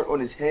the heart on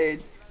his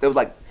head. There was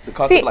like the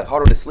concept of like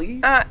heart on his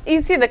sleeve.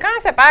 You see, the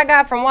concept I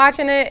got from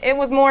watching it, it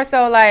was more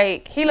so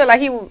like he looked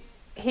like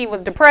he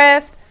was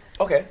depressed.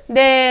 Okay.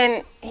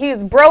 Then he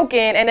was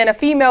broken, and then a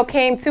female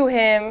came to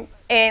him,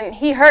 and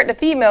he hurt the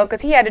female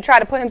because he had to try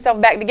to put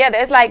himself back together.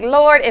 It's like,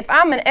 Lord, if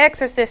I'm an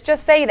exorcist,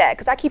 just say that,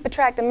 because I keep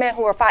attracting men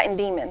who are fighting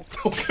demons.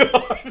 Oh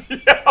God!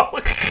 Yo,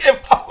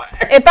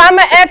 if I'm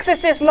an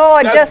exorcist,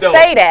 Lord, just dope.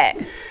 Say that.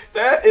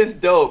 That is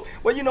dope.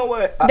 Well, you know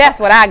what? That's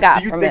what I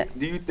got from it.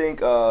 Do you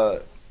think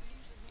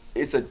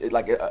it's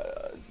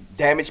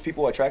damaged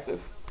people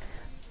attractive?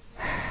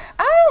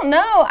 I don't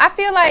know. I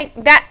feel like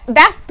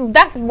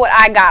that's what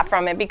I got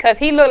from it, because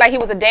he looked like he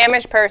was a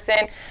damaged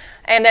person,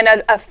 and then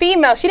a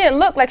female, she didn't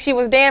look like she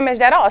was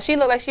damaged at all. She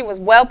looked like she was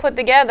well put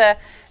together.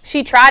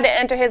 She tried to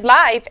enter his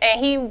life, and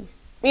he,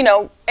 you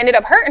know, ended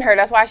up hurting her.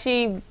 That's why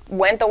she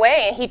went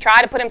away, and he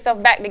tried to put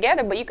himself back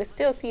together, but you could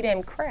still see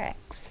them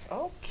cracks.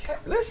 Okay,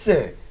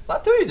 listen,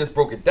 Latuya just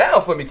broke it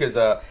down for me, because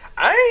I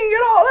ain't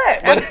get all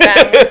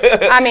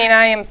that. I mean,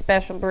 I am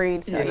special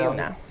breed, so you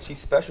know. She's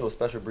special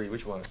breed.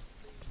 Which one?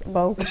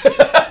 Both.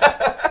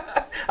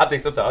 I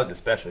think sometimes I was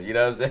just special, you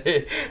know what I'm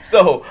saying?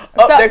 So,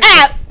 next.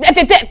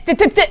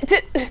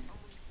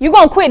 You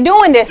gonna quit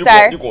doing this,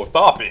 sir. You gonna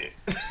stop it.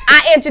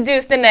 I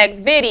introduced the next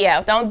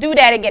video. Don't do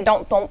that again.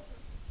 Don't.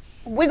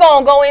 We're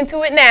gonna go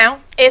into it now.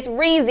 It's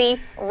Reezy.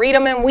 Read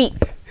 'em and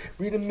weep.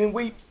 Read 'em and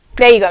weep.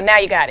 There you go. Now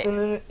you got it.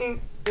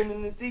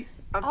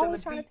 I'm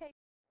always trying to take.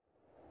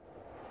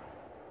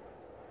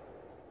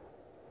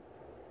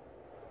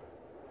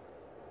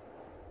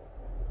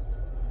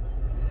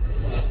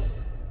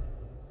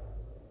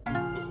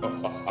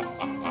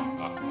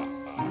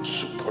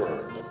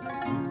 Superb.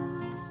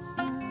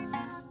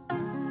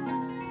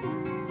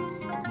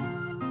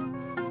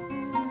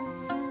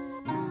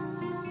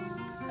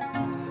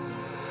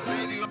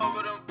 Breezy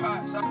over them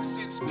pots, I can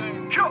see the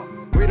screen.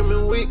 Read 'em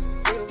and weep,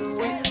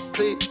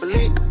 please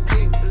believe,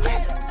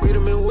 read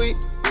 'em and weep,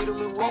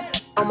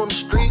 I'm on the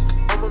street,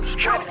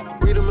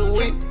 read 'em and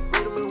weep,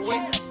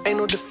 ain't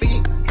no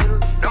defeat,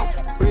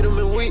 read 'em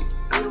and weep,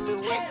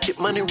 get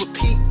money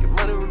repeat,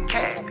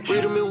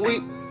 read 'em and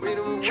weep,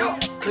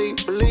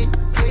 please believe,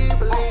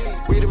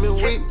 read 'em and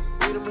weep,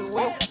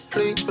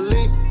 please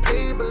believe,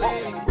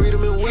 read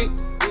 'em and weep,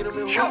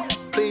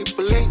 please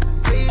believe,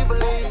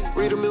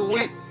 read 'em and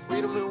weep,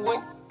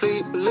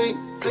 please believe,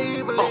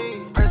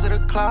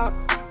 President Cloud,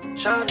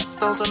 shining,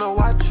 stones on the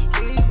watch,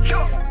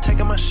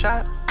 taking my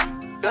shot,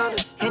 gunning,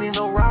 hitting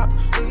no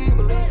rocks,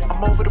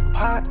 I'm over the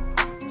pot,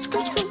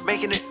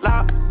 making it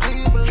loud,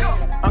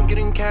 I'm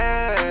getting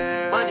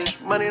cash,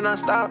 money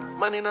non-stop,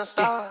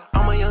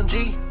 I'm a young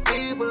G,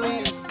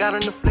 got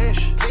in the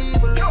flesh,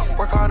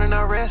 work hard and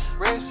I rest,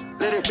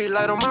 let it be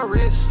light on my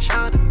wrist,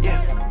 shining,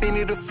 yeah,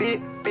 Finny the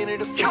fit,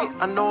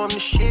 I know I'm the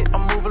shit,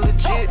 I'm moving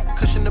legit,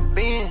 cushion the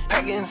bin,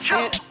 packing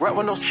scent, rap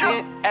with no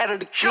scent, at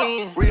it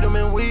again, read 'em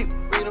and weep,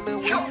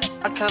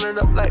 I count it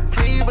up like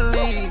please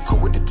believe, cool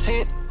with the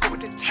tent,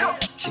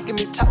 she give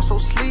me top so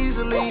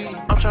sleazily,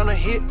 I'm tryna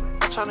hit,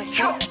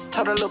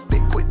 tell her little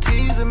bit quit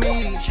teasing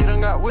me, she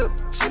done got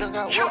whipped,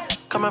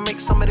 come and make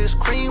some of this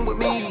cream with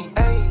me,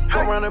 ayy,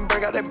 go around and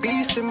break out that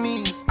beast in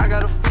me, I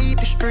gotta feed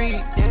the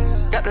street,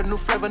 yeah, got the new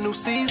flavor, new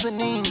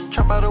seasoning,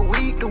 trap out a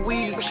week to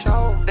week, for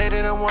sure, they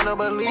didn't wanna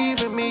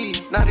believe in me,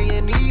 now they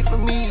in need for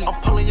me, I'm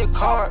pulling your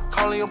card,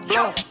 calling your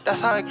bluff,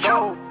 that's how it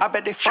go, I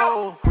bet they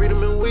fold, read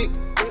 'em and weep,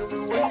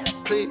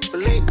 please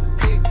believe,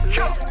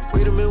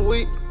 read 'em and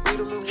weep,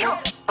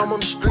 I'm on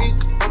the street,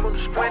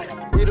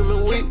 read 'em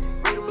and weep,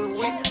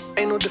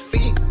 ain't no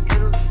defeat,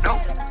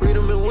 read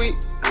 'em and weep,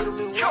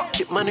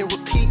 get money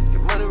repeat,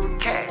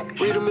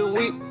 read 'em and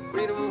weep,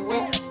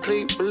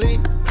 please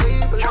believe,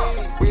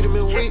 read 'em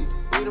and weep,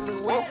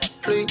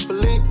 please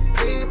believe,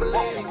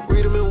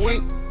 read 'em and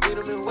weep,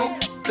 please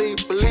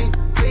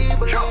believe,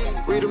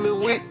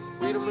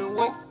 read 'em and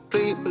weep,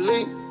 please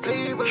believe,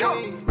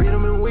 read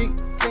 'em and weep,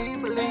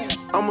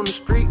 I'm on the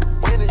street,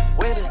 winning,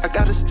 I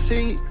gotta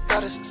succeed,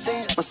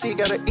 my seed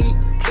gotta eat,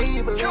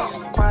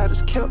 quiet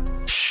as kept,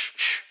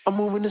 I'm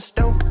moving the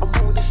stove,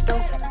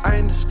 I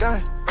in the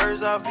sky,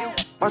 birds eye view,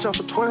 watch out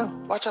for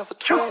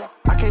 12,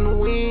 I came to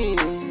win,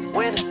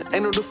 winning,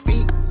 ain't no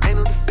defeat,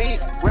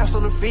 raps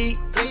on the feet,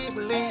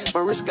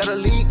 my wrist got a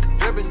leak,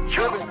 drippin',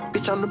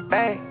 bitch on the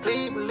bag,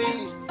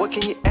 what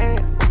can you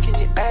add,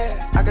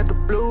 I got the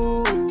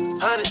blue,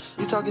 hundreds,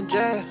 you talking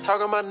jazz,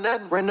 talking about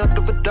nothing, ran up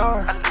the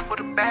Vidar,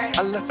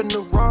 I left in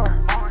the raw,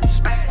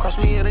 cross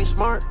me it ain't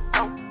smart,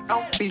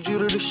 Feed you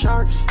to the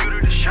sharks.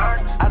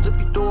 I just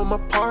be doing my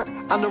part.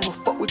 I never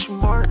fuck with you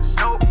marks.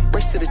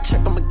 Race to the check,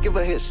 I'ma give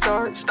a head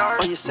start.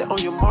 On your set, on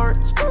your mark.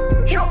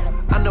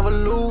 I never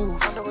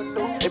lose.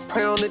 They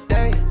pray on the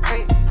day.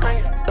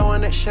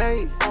 Throwing that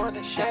shade.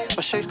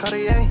 My shades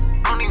Cartier. I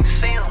don't even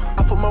see them.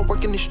 I put my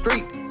work in the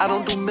street. I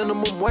don't do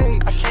minimum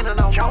wage. I can't and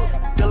I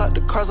won't. Deal out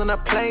the cars and I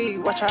play.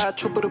 Watch how I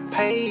triple the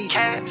pay.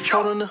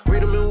 Told them to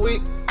read them in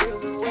week.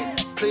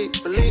 Please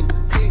believe.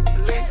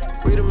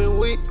 Read them in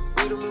week.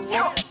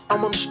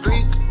 I'm on the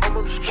street.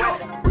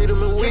 Read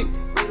them in week.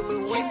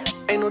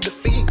 Ain't no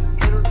defeat.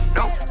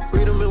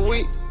 Read them in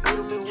week.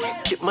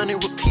 Get money,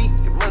 repeat.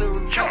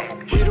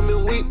 Read them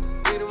in week.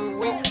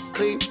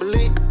 Please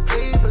believe.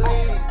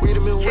 Read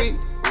them in week.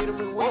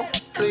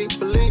 Please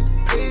believe.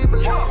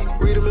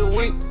 Read them in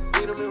week.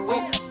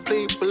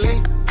 Please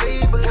believe.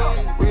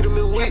 Read them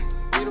in week.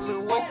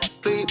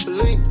 Please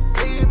believe.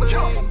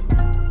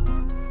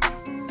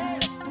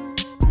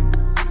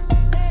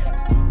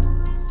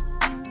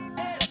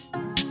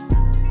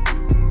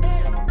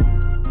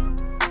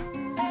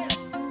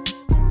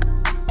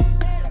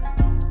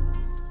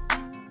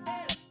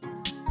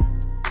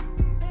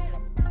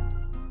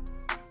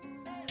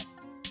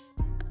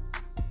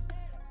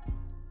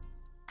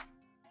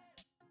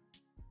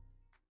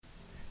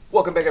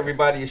 Welcome back,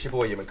 everybody. It's your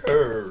boy, Urben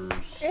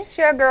Curse. It's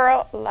your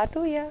girl,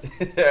 Latuya.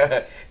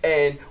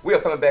 And we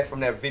are coming back from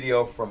that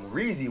video from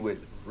Reezy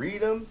with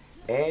Read 'em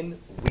and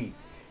Weep.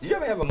 Did you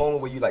ever have a moment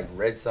where you like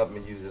read something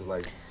and you was just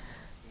like...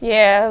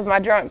 Yeah, it was my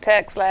drunk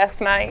text last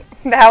night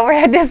that I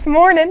read this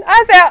morning.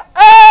 I said,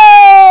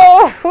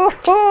 oh!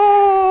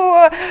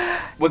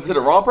 Was it to the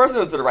wrong person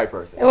or to the right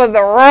person? It was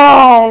the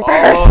wrong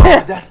person.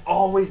 Oh, that's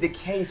always the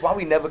case. Why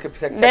we never could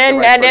text the right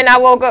person? Then I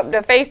woke up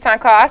the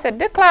FaceTime call. I said,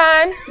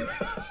 decline.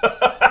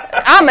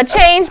 I'm a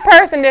changed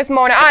person this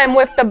morning. I am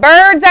with the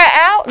birds are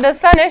out. The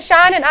sun is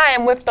shining. I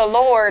am with the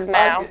Lord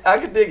now. I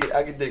can dig it.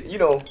 I can dig it. You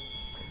know,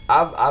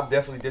 I've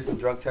definitely did some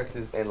drunk texts,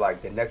 and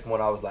like the next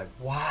one I was like,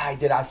 why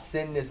did I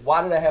send this?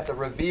 Why did I have to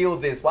reveal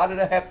this? Why did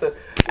I have to?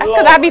 That's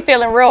because I be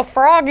feeling real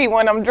froggy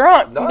when I'm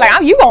drunk. No. I'm like,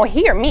 oh, you gonna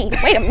hear me?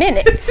 Wait a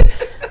minute.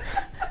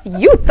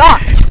 You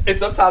thought. And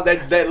sometimes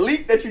that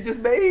leak that you just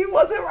made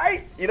wasn't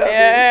right. You know?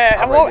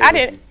 Yeah.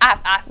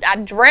 I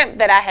dreamt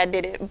that I had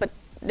did it, but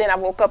then I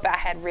woke up. I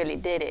had really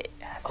did it.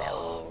 I said,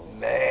 oh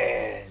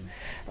man.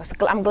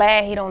 I'm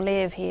glad he don't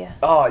live here.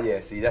 Oh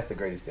yeah, see, that's the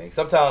greatest thing.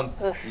 Sometimes,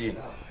 you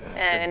know.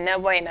 And no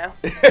bueno.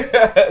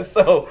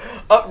 So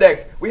up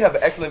next, we have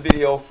an excellent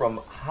video from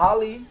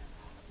Holly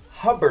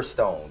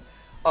Hubberstone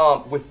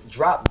with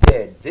Drop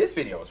Dead. This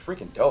video is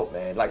freaking dope,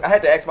 man. Like I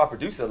had to ask my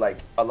producer like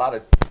a lot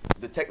of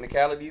the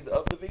technicalities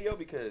of the video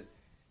because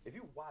if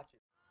you watch it.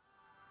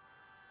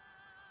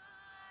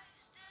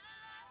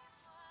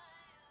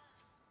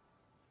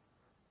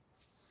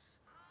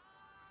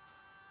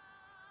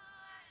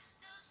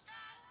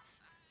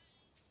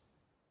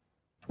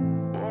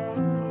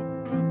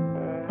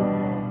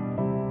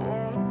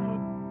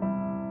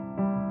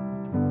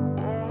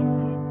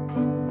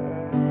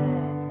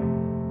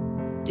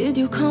 Did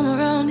you come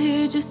around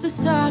here just to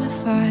start a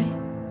fight?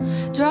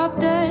 Drop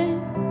dead.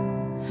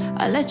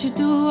 I let you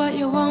do what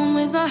you want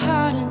with my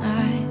heart and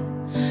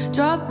I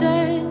drop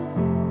dead.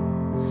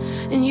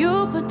 And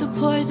you put the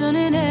poison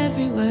in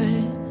every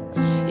word.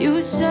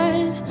 You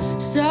said,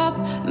 stop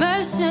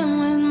messing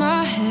with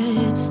my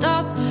head.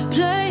 Stop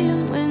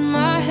playing with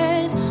my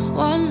head.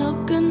 One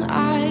look and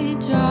I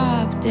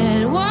drop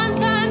dead. One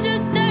time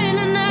just stay in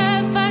the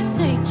night if I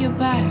take you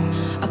back.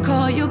 I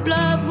call you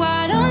bluff,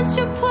 why don't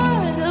you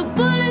put a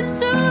bullet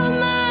to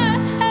my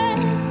head?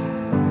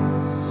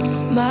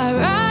 My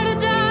ride or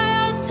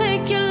die, I'll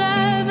take your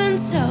life and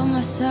tell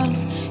myself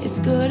it's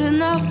good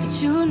enough,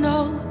 but you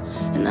know,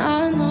 and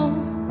I know.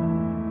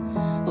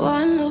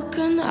 One look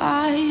and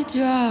I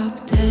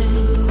drop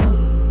dead.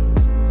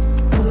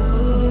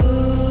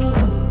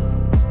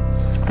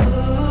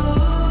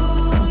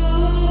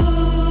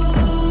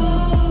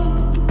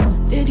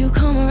 Did you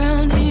come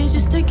around here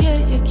just to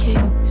get your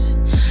kicks?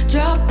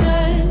 Drop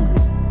dead.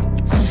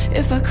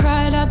 If I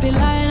cried, I'd be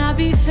lying, I'd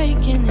be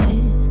faking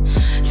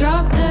it.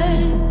 Drop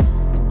dead.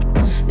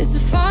 It's a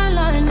fine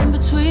line in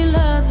between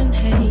love and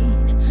hate.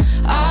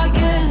 I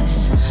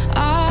guess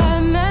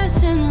I'm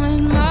messing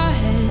with my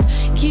head.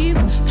 Keep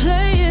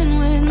playing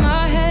with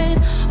my head.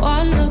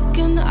 One look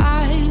and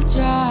I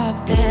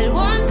drop dead.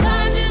 One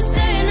time just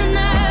stay in the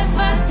night if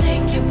I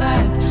take you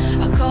back.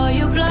 I call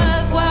you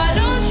bluff, why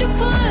don't you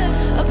put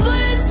a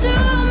bullet to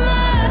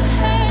my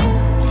head?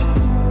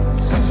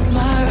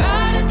 My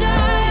ride or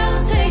die,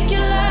 I'll take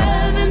your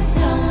love and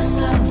tell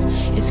myself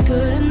it's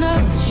good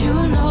enough, but you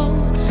know,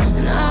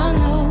 and I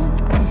know.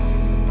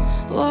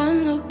 One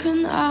look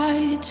and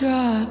I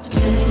drop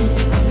dead.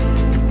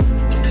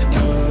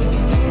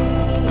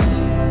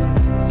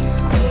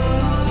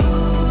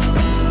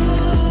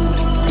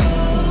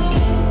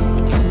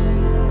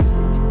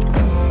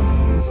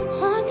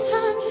 One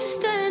time just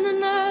stay in the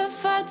night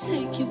if I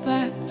take you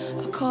back.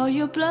 I call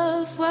you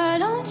bluff, why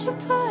don't you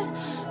put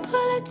a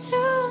bullet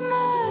to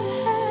my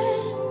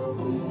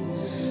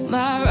head?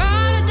 My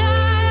ride or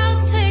die,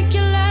 I'll take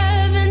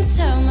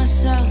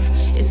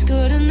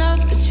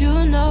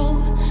you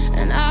know,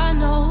 and I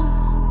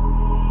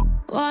know.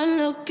 One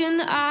look and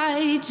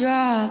I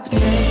drop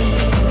dead.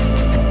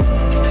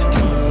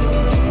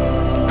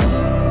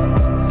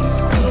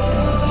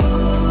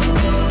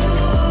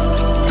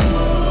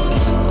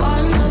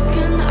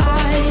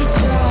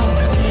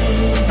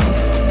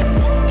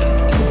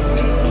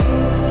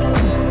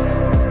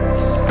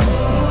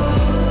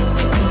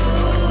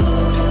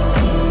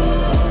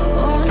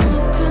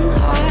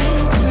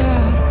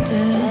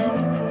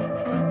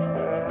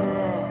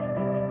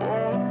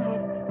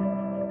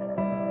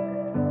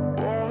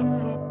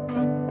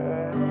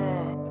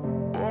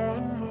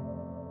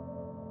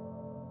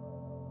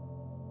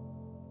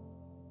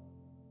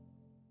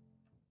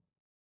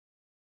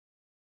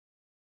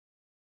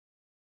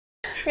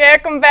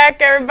 Welcome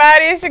back,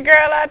 everybody. It's your girl,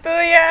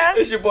 Latuya.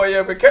 It's your boy,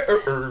 Urben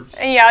Currse.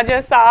 And y'all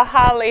just saw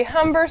Holly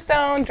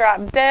Humberstone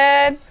drop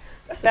dead.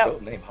 That's a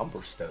dope name,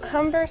 Humberstone.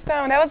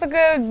 Humberstone. That was a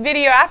good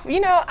video.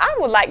 I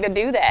would like to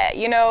do that.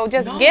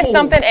 Just get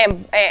something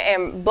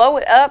and blow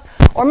it up.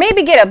 Or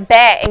maybe get a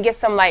bat and get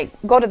some,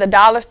 go to the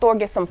dollar store,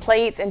 get some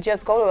plates, and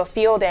just go to a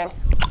field and...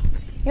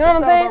 You know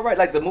what I'm saying? Right,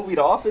 like the movie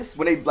The Office,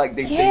 when they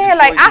yeah,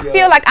 I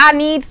feel like I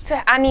needs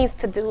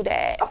to do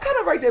that. I'm kind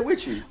of right there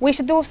with you. We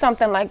should do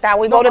something like that.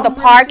 We go to the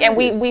park and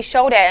we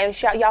show that,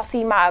 and y'all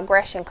see my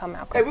aggression come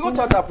out. Hey, we're gonna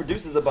talk to our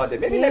producers about that.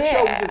 Maybe next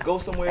show we just go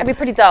somewhere. That'd be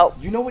pretty dope.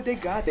 You know what they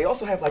got? They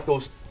also have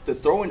the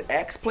throwing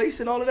axe place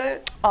and all of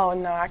that. Oh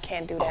no, I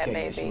can't do that,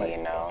 baby.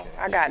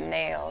 I got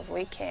nails.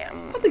 We can't.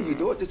 I think you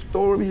do it. Just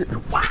throw it.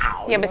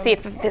 Wow. Yeah, but see,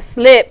 if it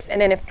slips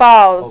and then it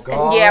falls,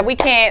 and yeah, we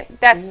can't.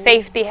 That's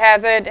safety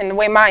hazard, and the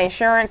way my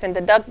insurance and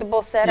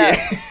deductible set up.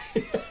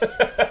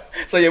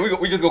 So yeah,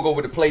 we just gonna go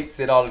with the plates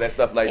and all of that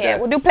stuff like that. Yeah,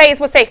 we'll do plates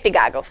with safety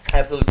goggles.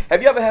 Absolutely.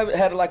 Have you ever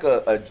had like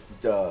a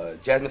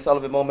Jasmine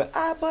Sullivan moment?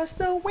 I bust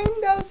the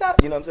windows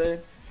out. You know what I'm saying?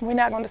 We're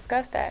not going to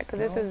discuss that because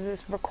this is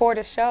this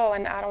recorded show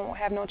and I don't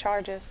have no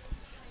charges.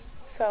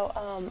 So,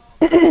 all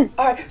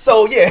right.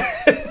 So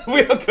yeah,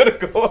 we're gonna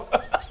go.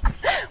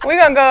 We're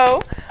gonna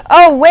go.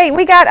 Oh wait,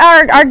 we got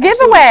our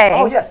giveaway.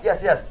 Oh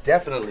yes,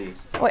 definitely.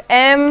 With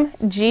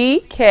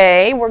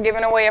MGK, we're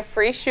giving away a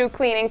free shoe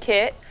cleaning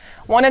kit.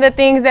 One of the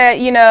things that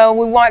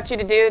we want you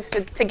to do is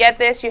to get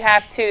this, you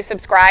have to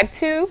subscribe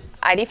to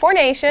ID4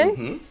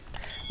 Nation.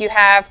 You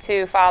have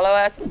to follow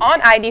us on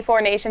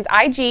ID4 Nation's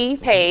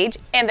IG page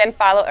and then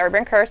follow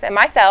Urben Curse and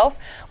myself,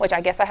 which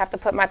I guess I have to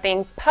put my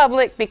thing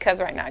public because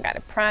right now I got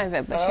it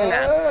private, but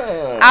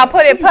I'll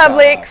put it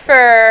public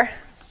for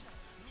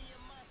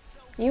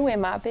you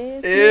in my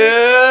business.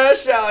 Yeah,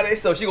 shawty.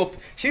 So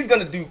she's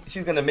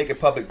gonna make it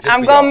public just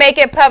I'm gonna make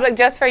it public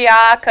just for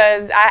y'all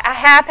because I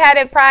have had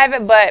it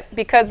private, but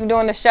because we're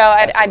doing the show,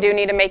 I do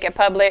need to make it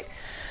public.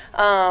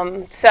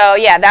 So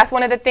yeah, that's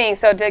one of the things.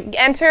 So to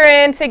enter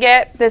in to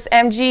get this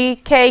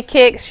MGK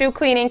kit, shoe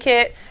cleaning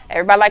kit,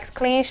 everybody likes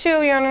clean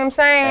shoe, you know what I'm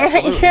saying?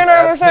 Absolutely. You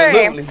know what I'm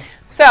saying?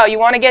 So you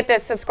want to get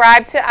this,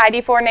 subscribe to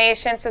ID4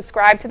 Nation,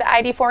 subscribe to the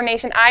ID4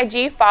 Nation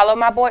IG, follow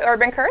my boy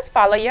Urben Curse,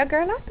 follow your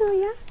girl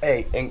Latuya.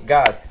 Hey, and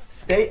guys,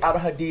 stay out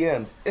of her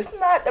DMs. It's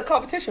not a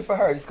competition for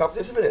her, it's a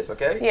competition for this,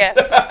 okay? Yes.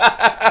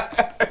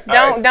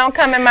 Don't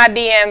come in my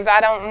DMs. I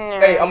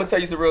don't. Hey, I'm gonna tell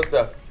you some real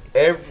stuff.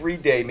 Every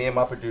day, me and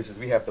my producers,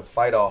 we have to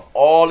fight off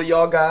all of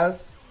y'all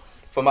guys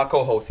for my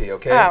co-host here,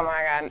 okay? Oh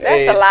my God,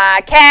 that's a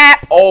lie.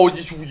 Cap. Oh,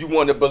 you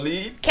want to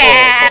believe?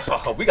 Cap.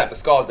 Oh, we got the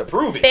scars to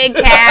prove it. Big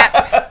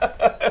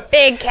cap.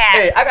 Big cap.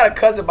 Hey, I got a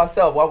cousin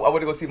myself. I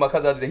went to go see my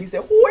cousin the other day. He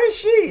said, "Who is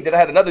she?" Then I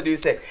had another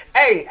dude say,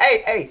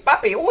 "Hey,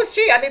 Papi, who is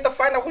she? I need to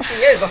find out who she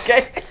is,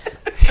 okay?"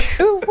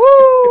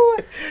 Woo.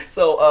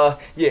 So,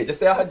 yeah, just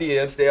stay out her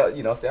DMs. Stay out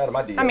of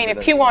my DMs. I mean,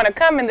 if you want to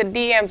come in the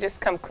DMs, just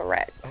come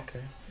correct.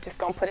 Okay. Just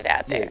gonna put it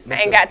out there.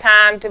 I ain't got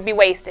time to be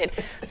wasted.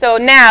 So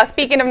now,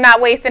 speaking of not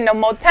wasting no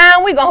more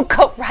time, we gonna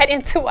go right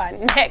into our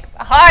next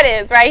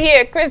artist right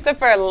here,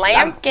 Kristyna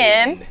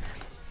Lampkin.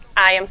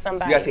 I am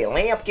somebody. You gotta say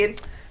Lampkin.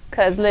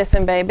 Cause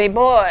listen, baby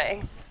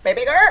boy,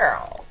 baby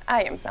girl,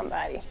 I am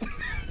somebody.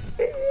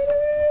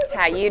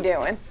 How you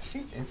doing?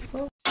 She is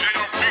so.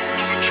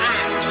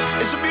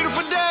 It's a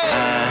beautiful day.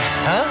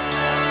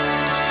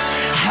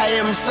 I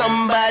am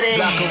somebody.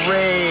 Like a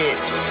red.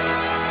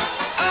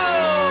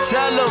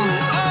 Tell them,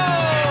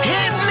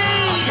 hit me.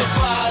 I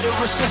survived the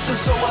recession,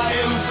 so I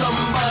am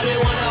somebody.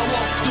 When I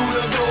walk through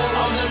the door,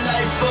 I'm the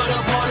life of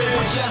the party.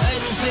 Put your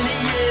hands in the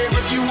air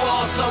if you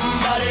are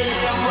somebody.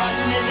 I'm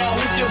riding in that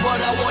hoopty,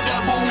 but I want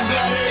that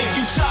Bugatti. If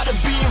you tired of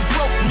being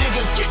broke,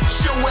 nigga, get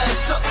your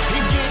ass up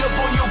and get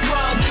up on your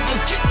grind, nigga.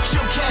 Get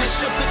your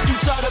cash up. If you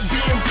tired of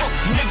being broke,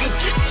 nigga,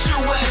 get your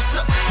ass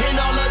up. And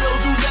all of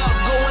those who doubt,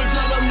 go and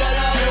tell them that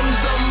I am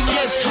somebody.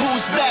 Guess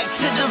who's back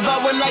to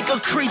devour like a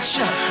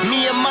creature?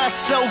 Me and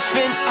myself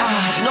and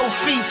I, no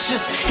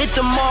features. Hit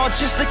the mall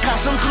just to cop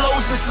some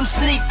clothes and some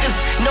sneakers.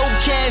 No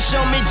cash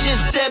on me,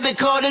 just debit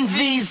card and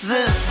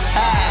visas.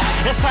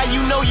 That's how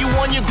you know you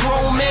on your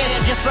grown man.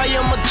 Yes, I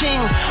am a king,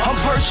 I'm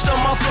perched on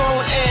my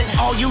throne. And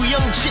all you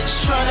young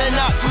chicks trying to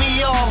knock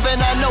me off,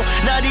 and I know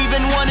not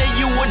even one of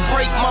you would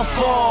break my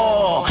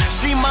fall.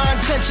 See, my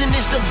intention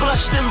is to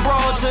blush them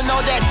broads, and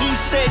all that he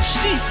said,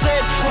 she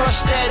said,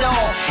 brush that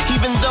off.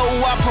 Even though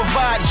I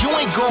provide, you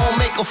ain't gonna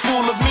make a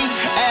fool of me.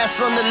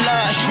 Ass on the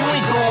line, you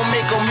ain't gonna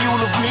make a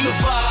mule of me. I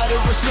survived a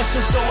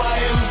recession, so I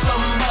am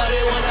somebody.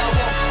 When I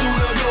walk through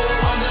the door,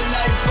 I'm the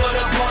life of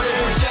the party.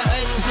 Put your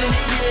hands in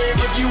the air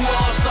if you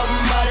are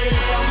somebody.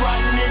 I'm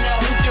riding in that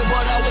hoopty,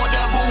 but I want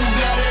that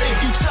Bugatti. If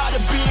you tired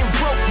of being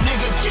broke,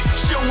 nigga, get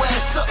your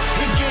ass up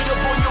and get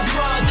up on your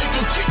grind,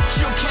 nigga, get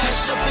your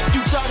cash up. If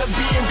you tired of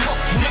being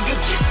broke, nigga,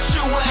 get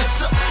your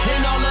ass up.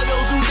 And all of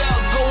those who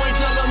doubt, go and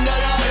tell them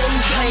that I am.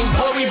 Ain't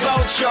worry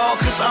about y'all,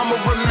 cause I'ma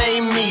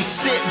remain me.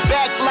 Sit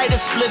back, light a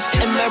spliff,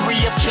 and marry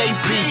a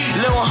KP.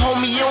 Little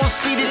homie, you don't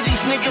see that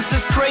these niggas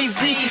is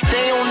crazy.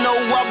 They don't know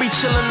I be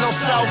chillin' on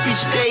South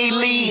Beach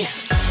daily.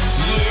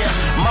 Yeah,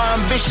 my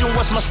ambition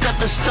was my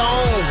stepping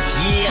stone.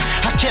 Yeah,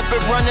 I kept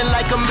it running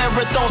like a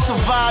marathon.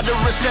 Survived the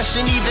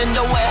recession even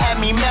though it had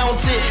me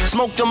mounted.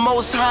 Smoked the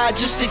most high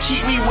just to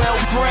keep me well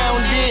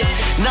grounded.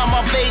 Now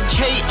my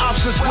vacate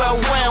options well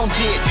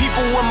rounded.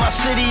 People in my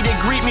city that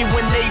greet me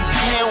when they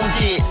pound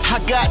it. I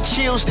got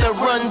chills that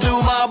run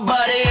through my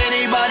body.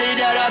 Anybody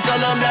that I tell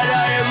them that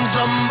I am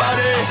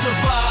somebody. I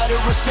survived the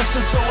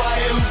recession, so I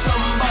am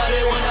somebody.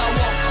 When I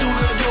walk through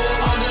the door,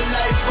 I'm the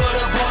life of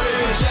the party.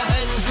 Put your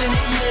hands in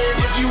the air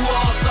if you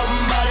are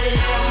somebody.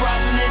 I'm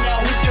riding in that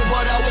hoopty,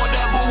 but I want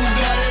that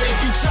Bugatti. If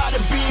you tired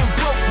of being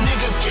broke,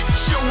 nigga, get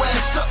your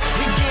ass up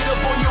and get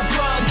up on your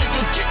grind,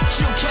 nigga, get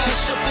your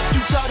cash up. If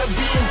you tired of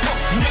being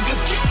broke, nigga,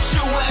 get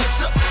your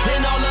ass up.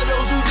 And all of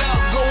those who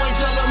doubt, go and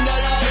tell them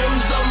that I am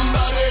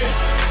somebody.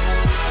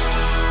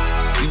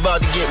 We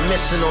about to get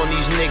missing on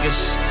these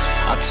niggas.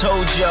 I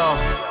told y'all.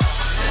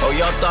 Oh,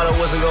 y'all thought it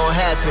wasn't gonna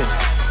happen.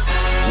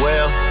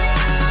 Well,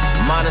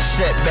 minor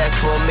setback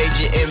for a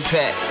major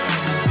impact.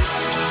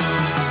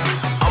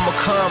 I'm a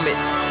comet,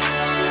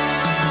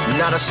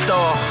 not a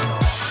star.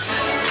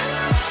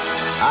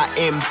 I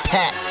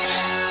impact.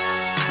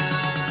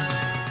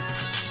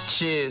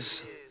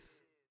 Cheers.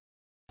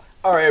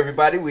 All right,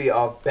 everybody, we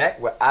are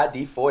back with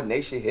ID4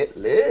 Nation Hit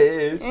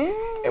List.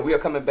 And we are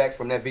coming back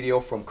from that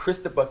video from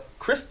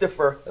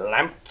Christopher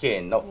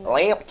Lampkin. No,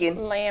 Lampkin.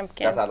 Lampkin.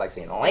 That's how I like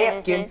saying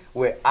Lampkin,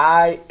 where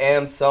I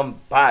am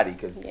somebody.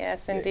 Cause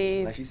yes,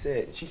 indeed. Like she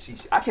said,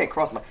 I can't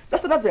cross my,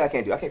 that's another thing I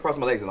can't do. I can't cross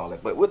my legs and all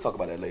that, but we'll talk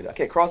about that later. I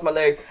can't cross my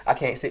legs. I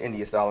can't sit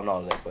Indian style and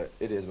all that, but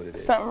it is what it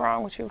is. Something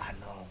wrong with you. I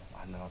know.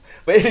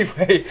 But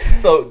anyway,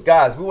 so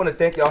guys, we want to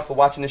thank y'all for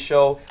watching the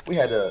show. We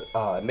had an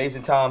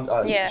amazing time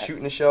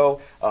shooting the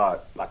show.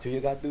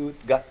 Latuya got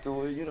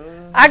through it, you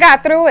know. I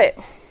got through it.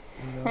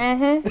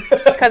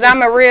 Because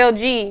I'm a real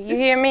G. You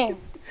hear me?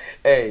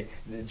 Hey,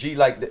 the G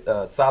like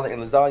Silent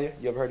and Lasagna.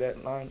 You ever heard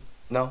that line?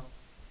 No?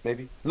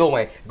 Maybe? Lil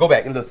Wayne. Go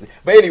back and listen.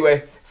 But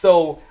anyway,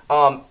 so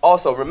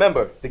also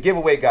remember the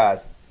giveaway,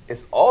 guys.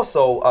 It's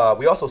also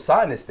we also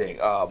signed this thing.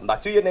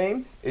 Latuya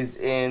name is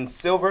in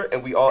silver,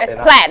 and we all it's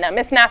platinum.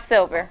 It's not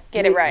silver.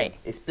 Get it right.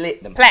 It's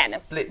platinum.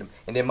 Platinum.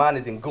 And then mine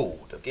is in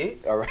gold. Okay,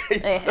 all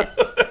right.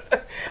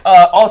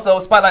 Also,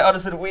 spotlight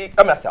artist of the week.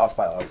 I'm not saying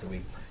spotlight artist of the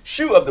week.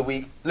 Shoe of the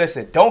week.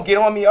 Listen, don't get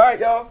on me, all right,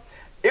 y'all.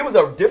 It was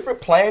a different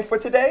plan for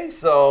today,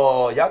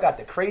 so y'all got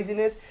the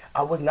craziness.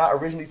 I was not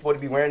originally supposed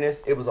to be wearing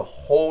this. It was a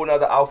whole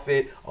nother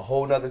outfit, a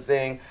whole nother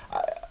thing.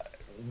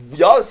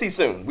 Y'all see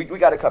soon. We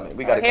got it coming.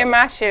 We got it coming. Here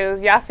my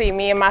shoes. Y'all see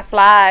me in my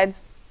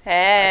slides.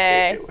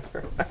 Hey.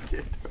 I can't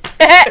do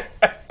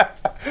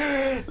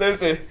it.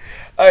 Listen,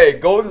 hey,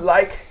 go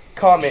like,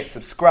 comment,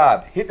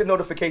 subscribe, hit the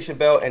notification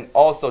bell, and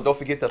also don't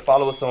forget to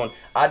follow us on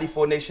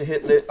ID4 Nation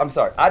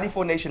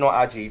ID4 Nation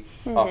on IG.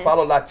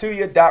 Follow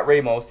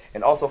Latuya.Ramos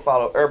and also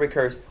follow Urben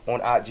Curse on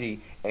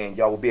IG. And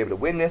y'all will be able to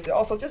win this. And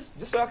also, just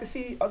so y'all can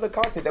see other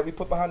content that we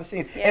put behind the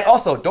scenes. Yes. And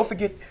also, don't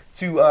forget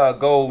to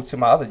go to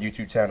my other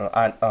YouTube channel,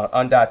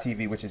 Undive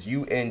TV, which is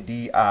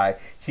UNDI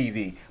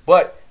TV.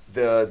 But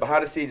the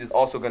behind the scenes is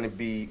also going to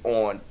be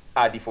on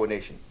ID4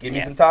 Nation. Give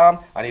me some time.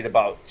 I need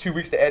about 2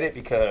 weeks to edit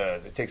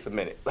because it takes a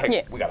minute.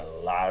 We got a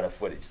lot of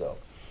footage. So,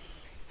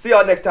 see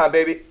y'all next time,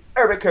 baby.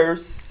 Urben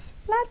Curse.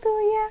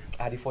 Latuya.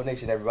 ID4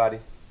 Nation, everybody.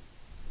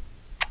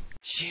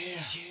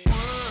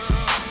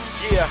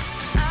 Yeah.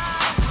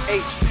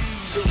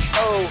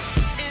 H2O,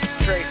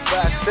 traced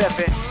by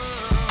 7.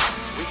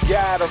 We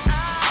got 'em.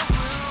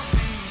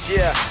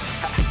 Yeah.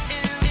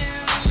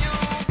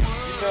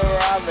 You know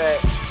where I'm at.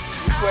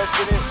 You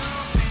question it?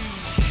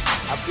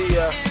 I'll be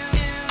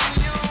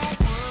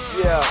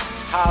yeah,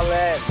 holla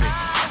at me.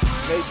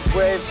 Major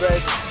Brave, baby.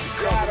 You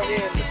got 'em in.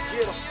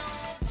 Get 'em.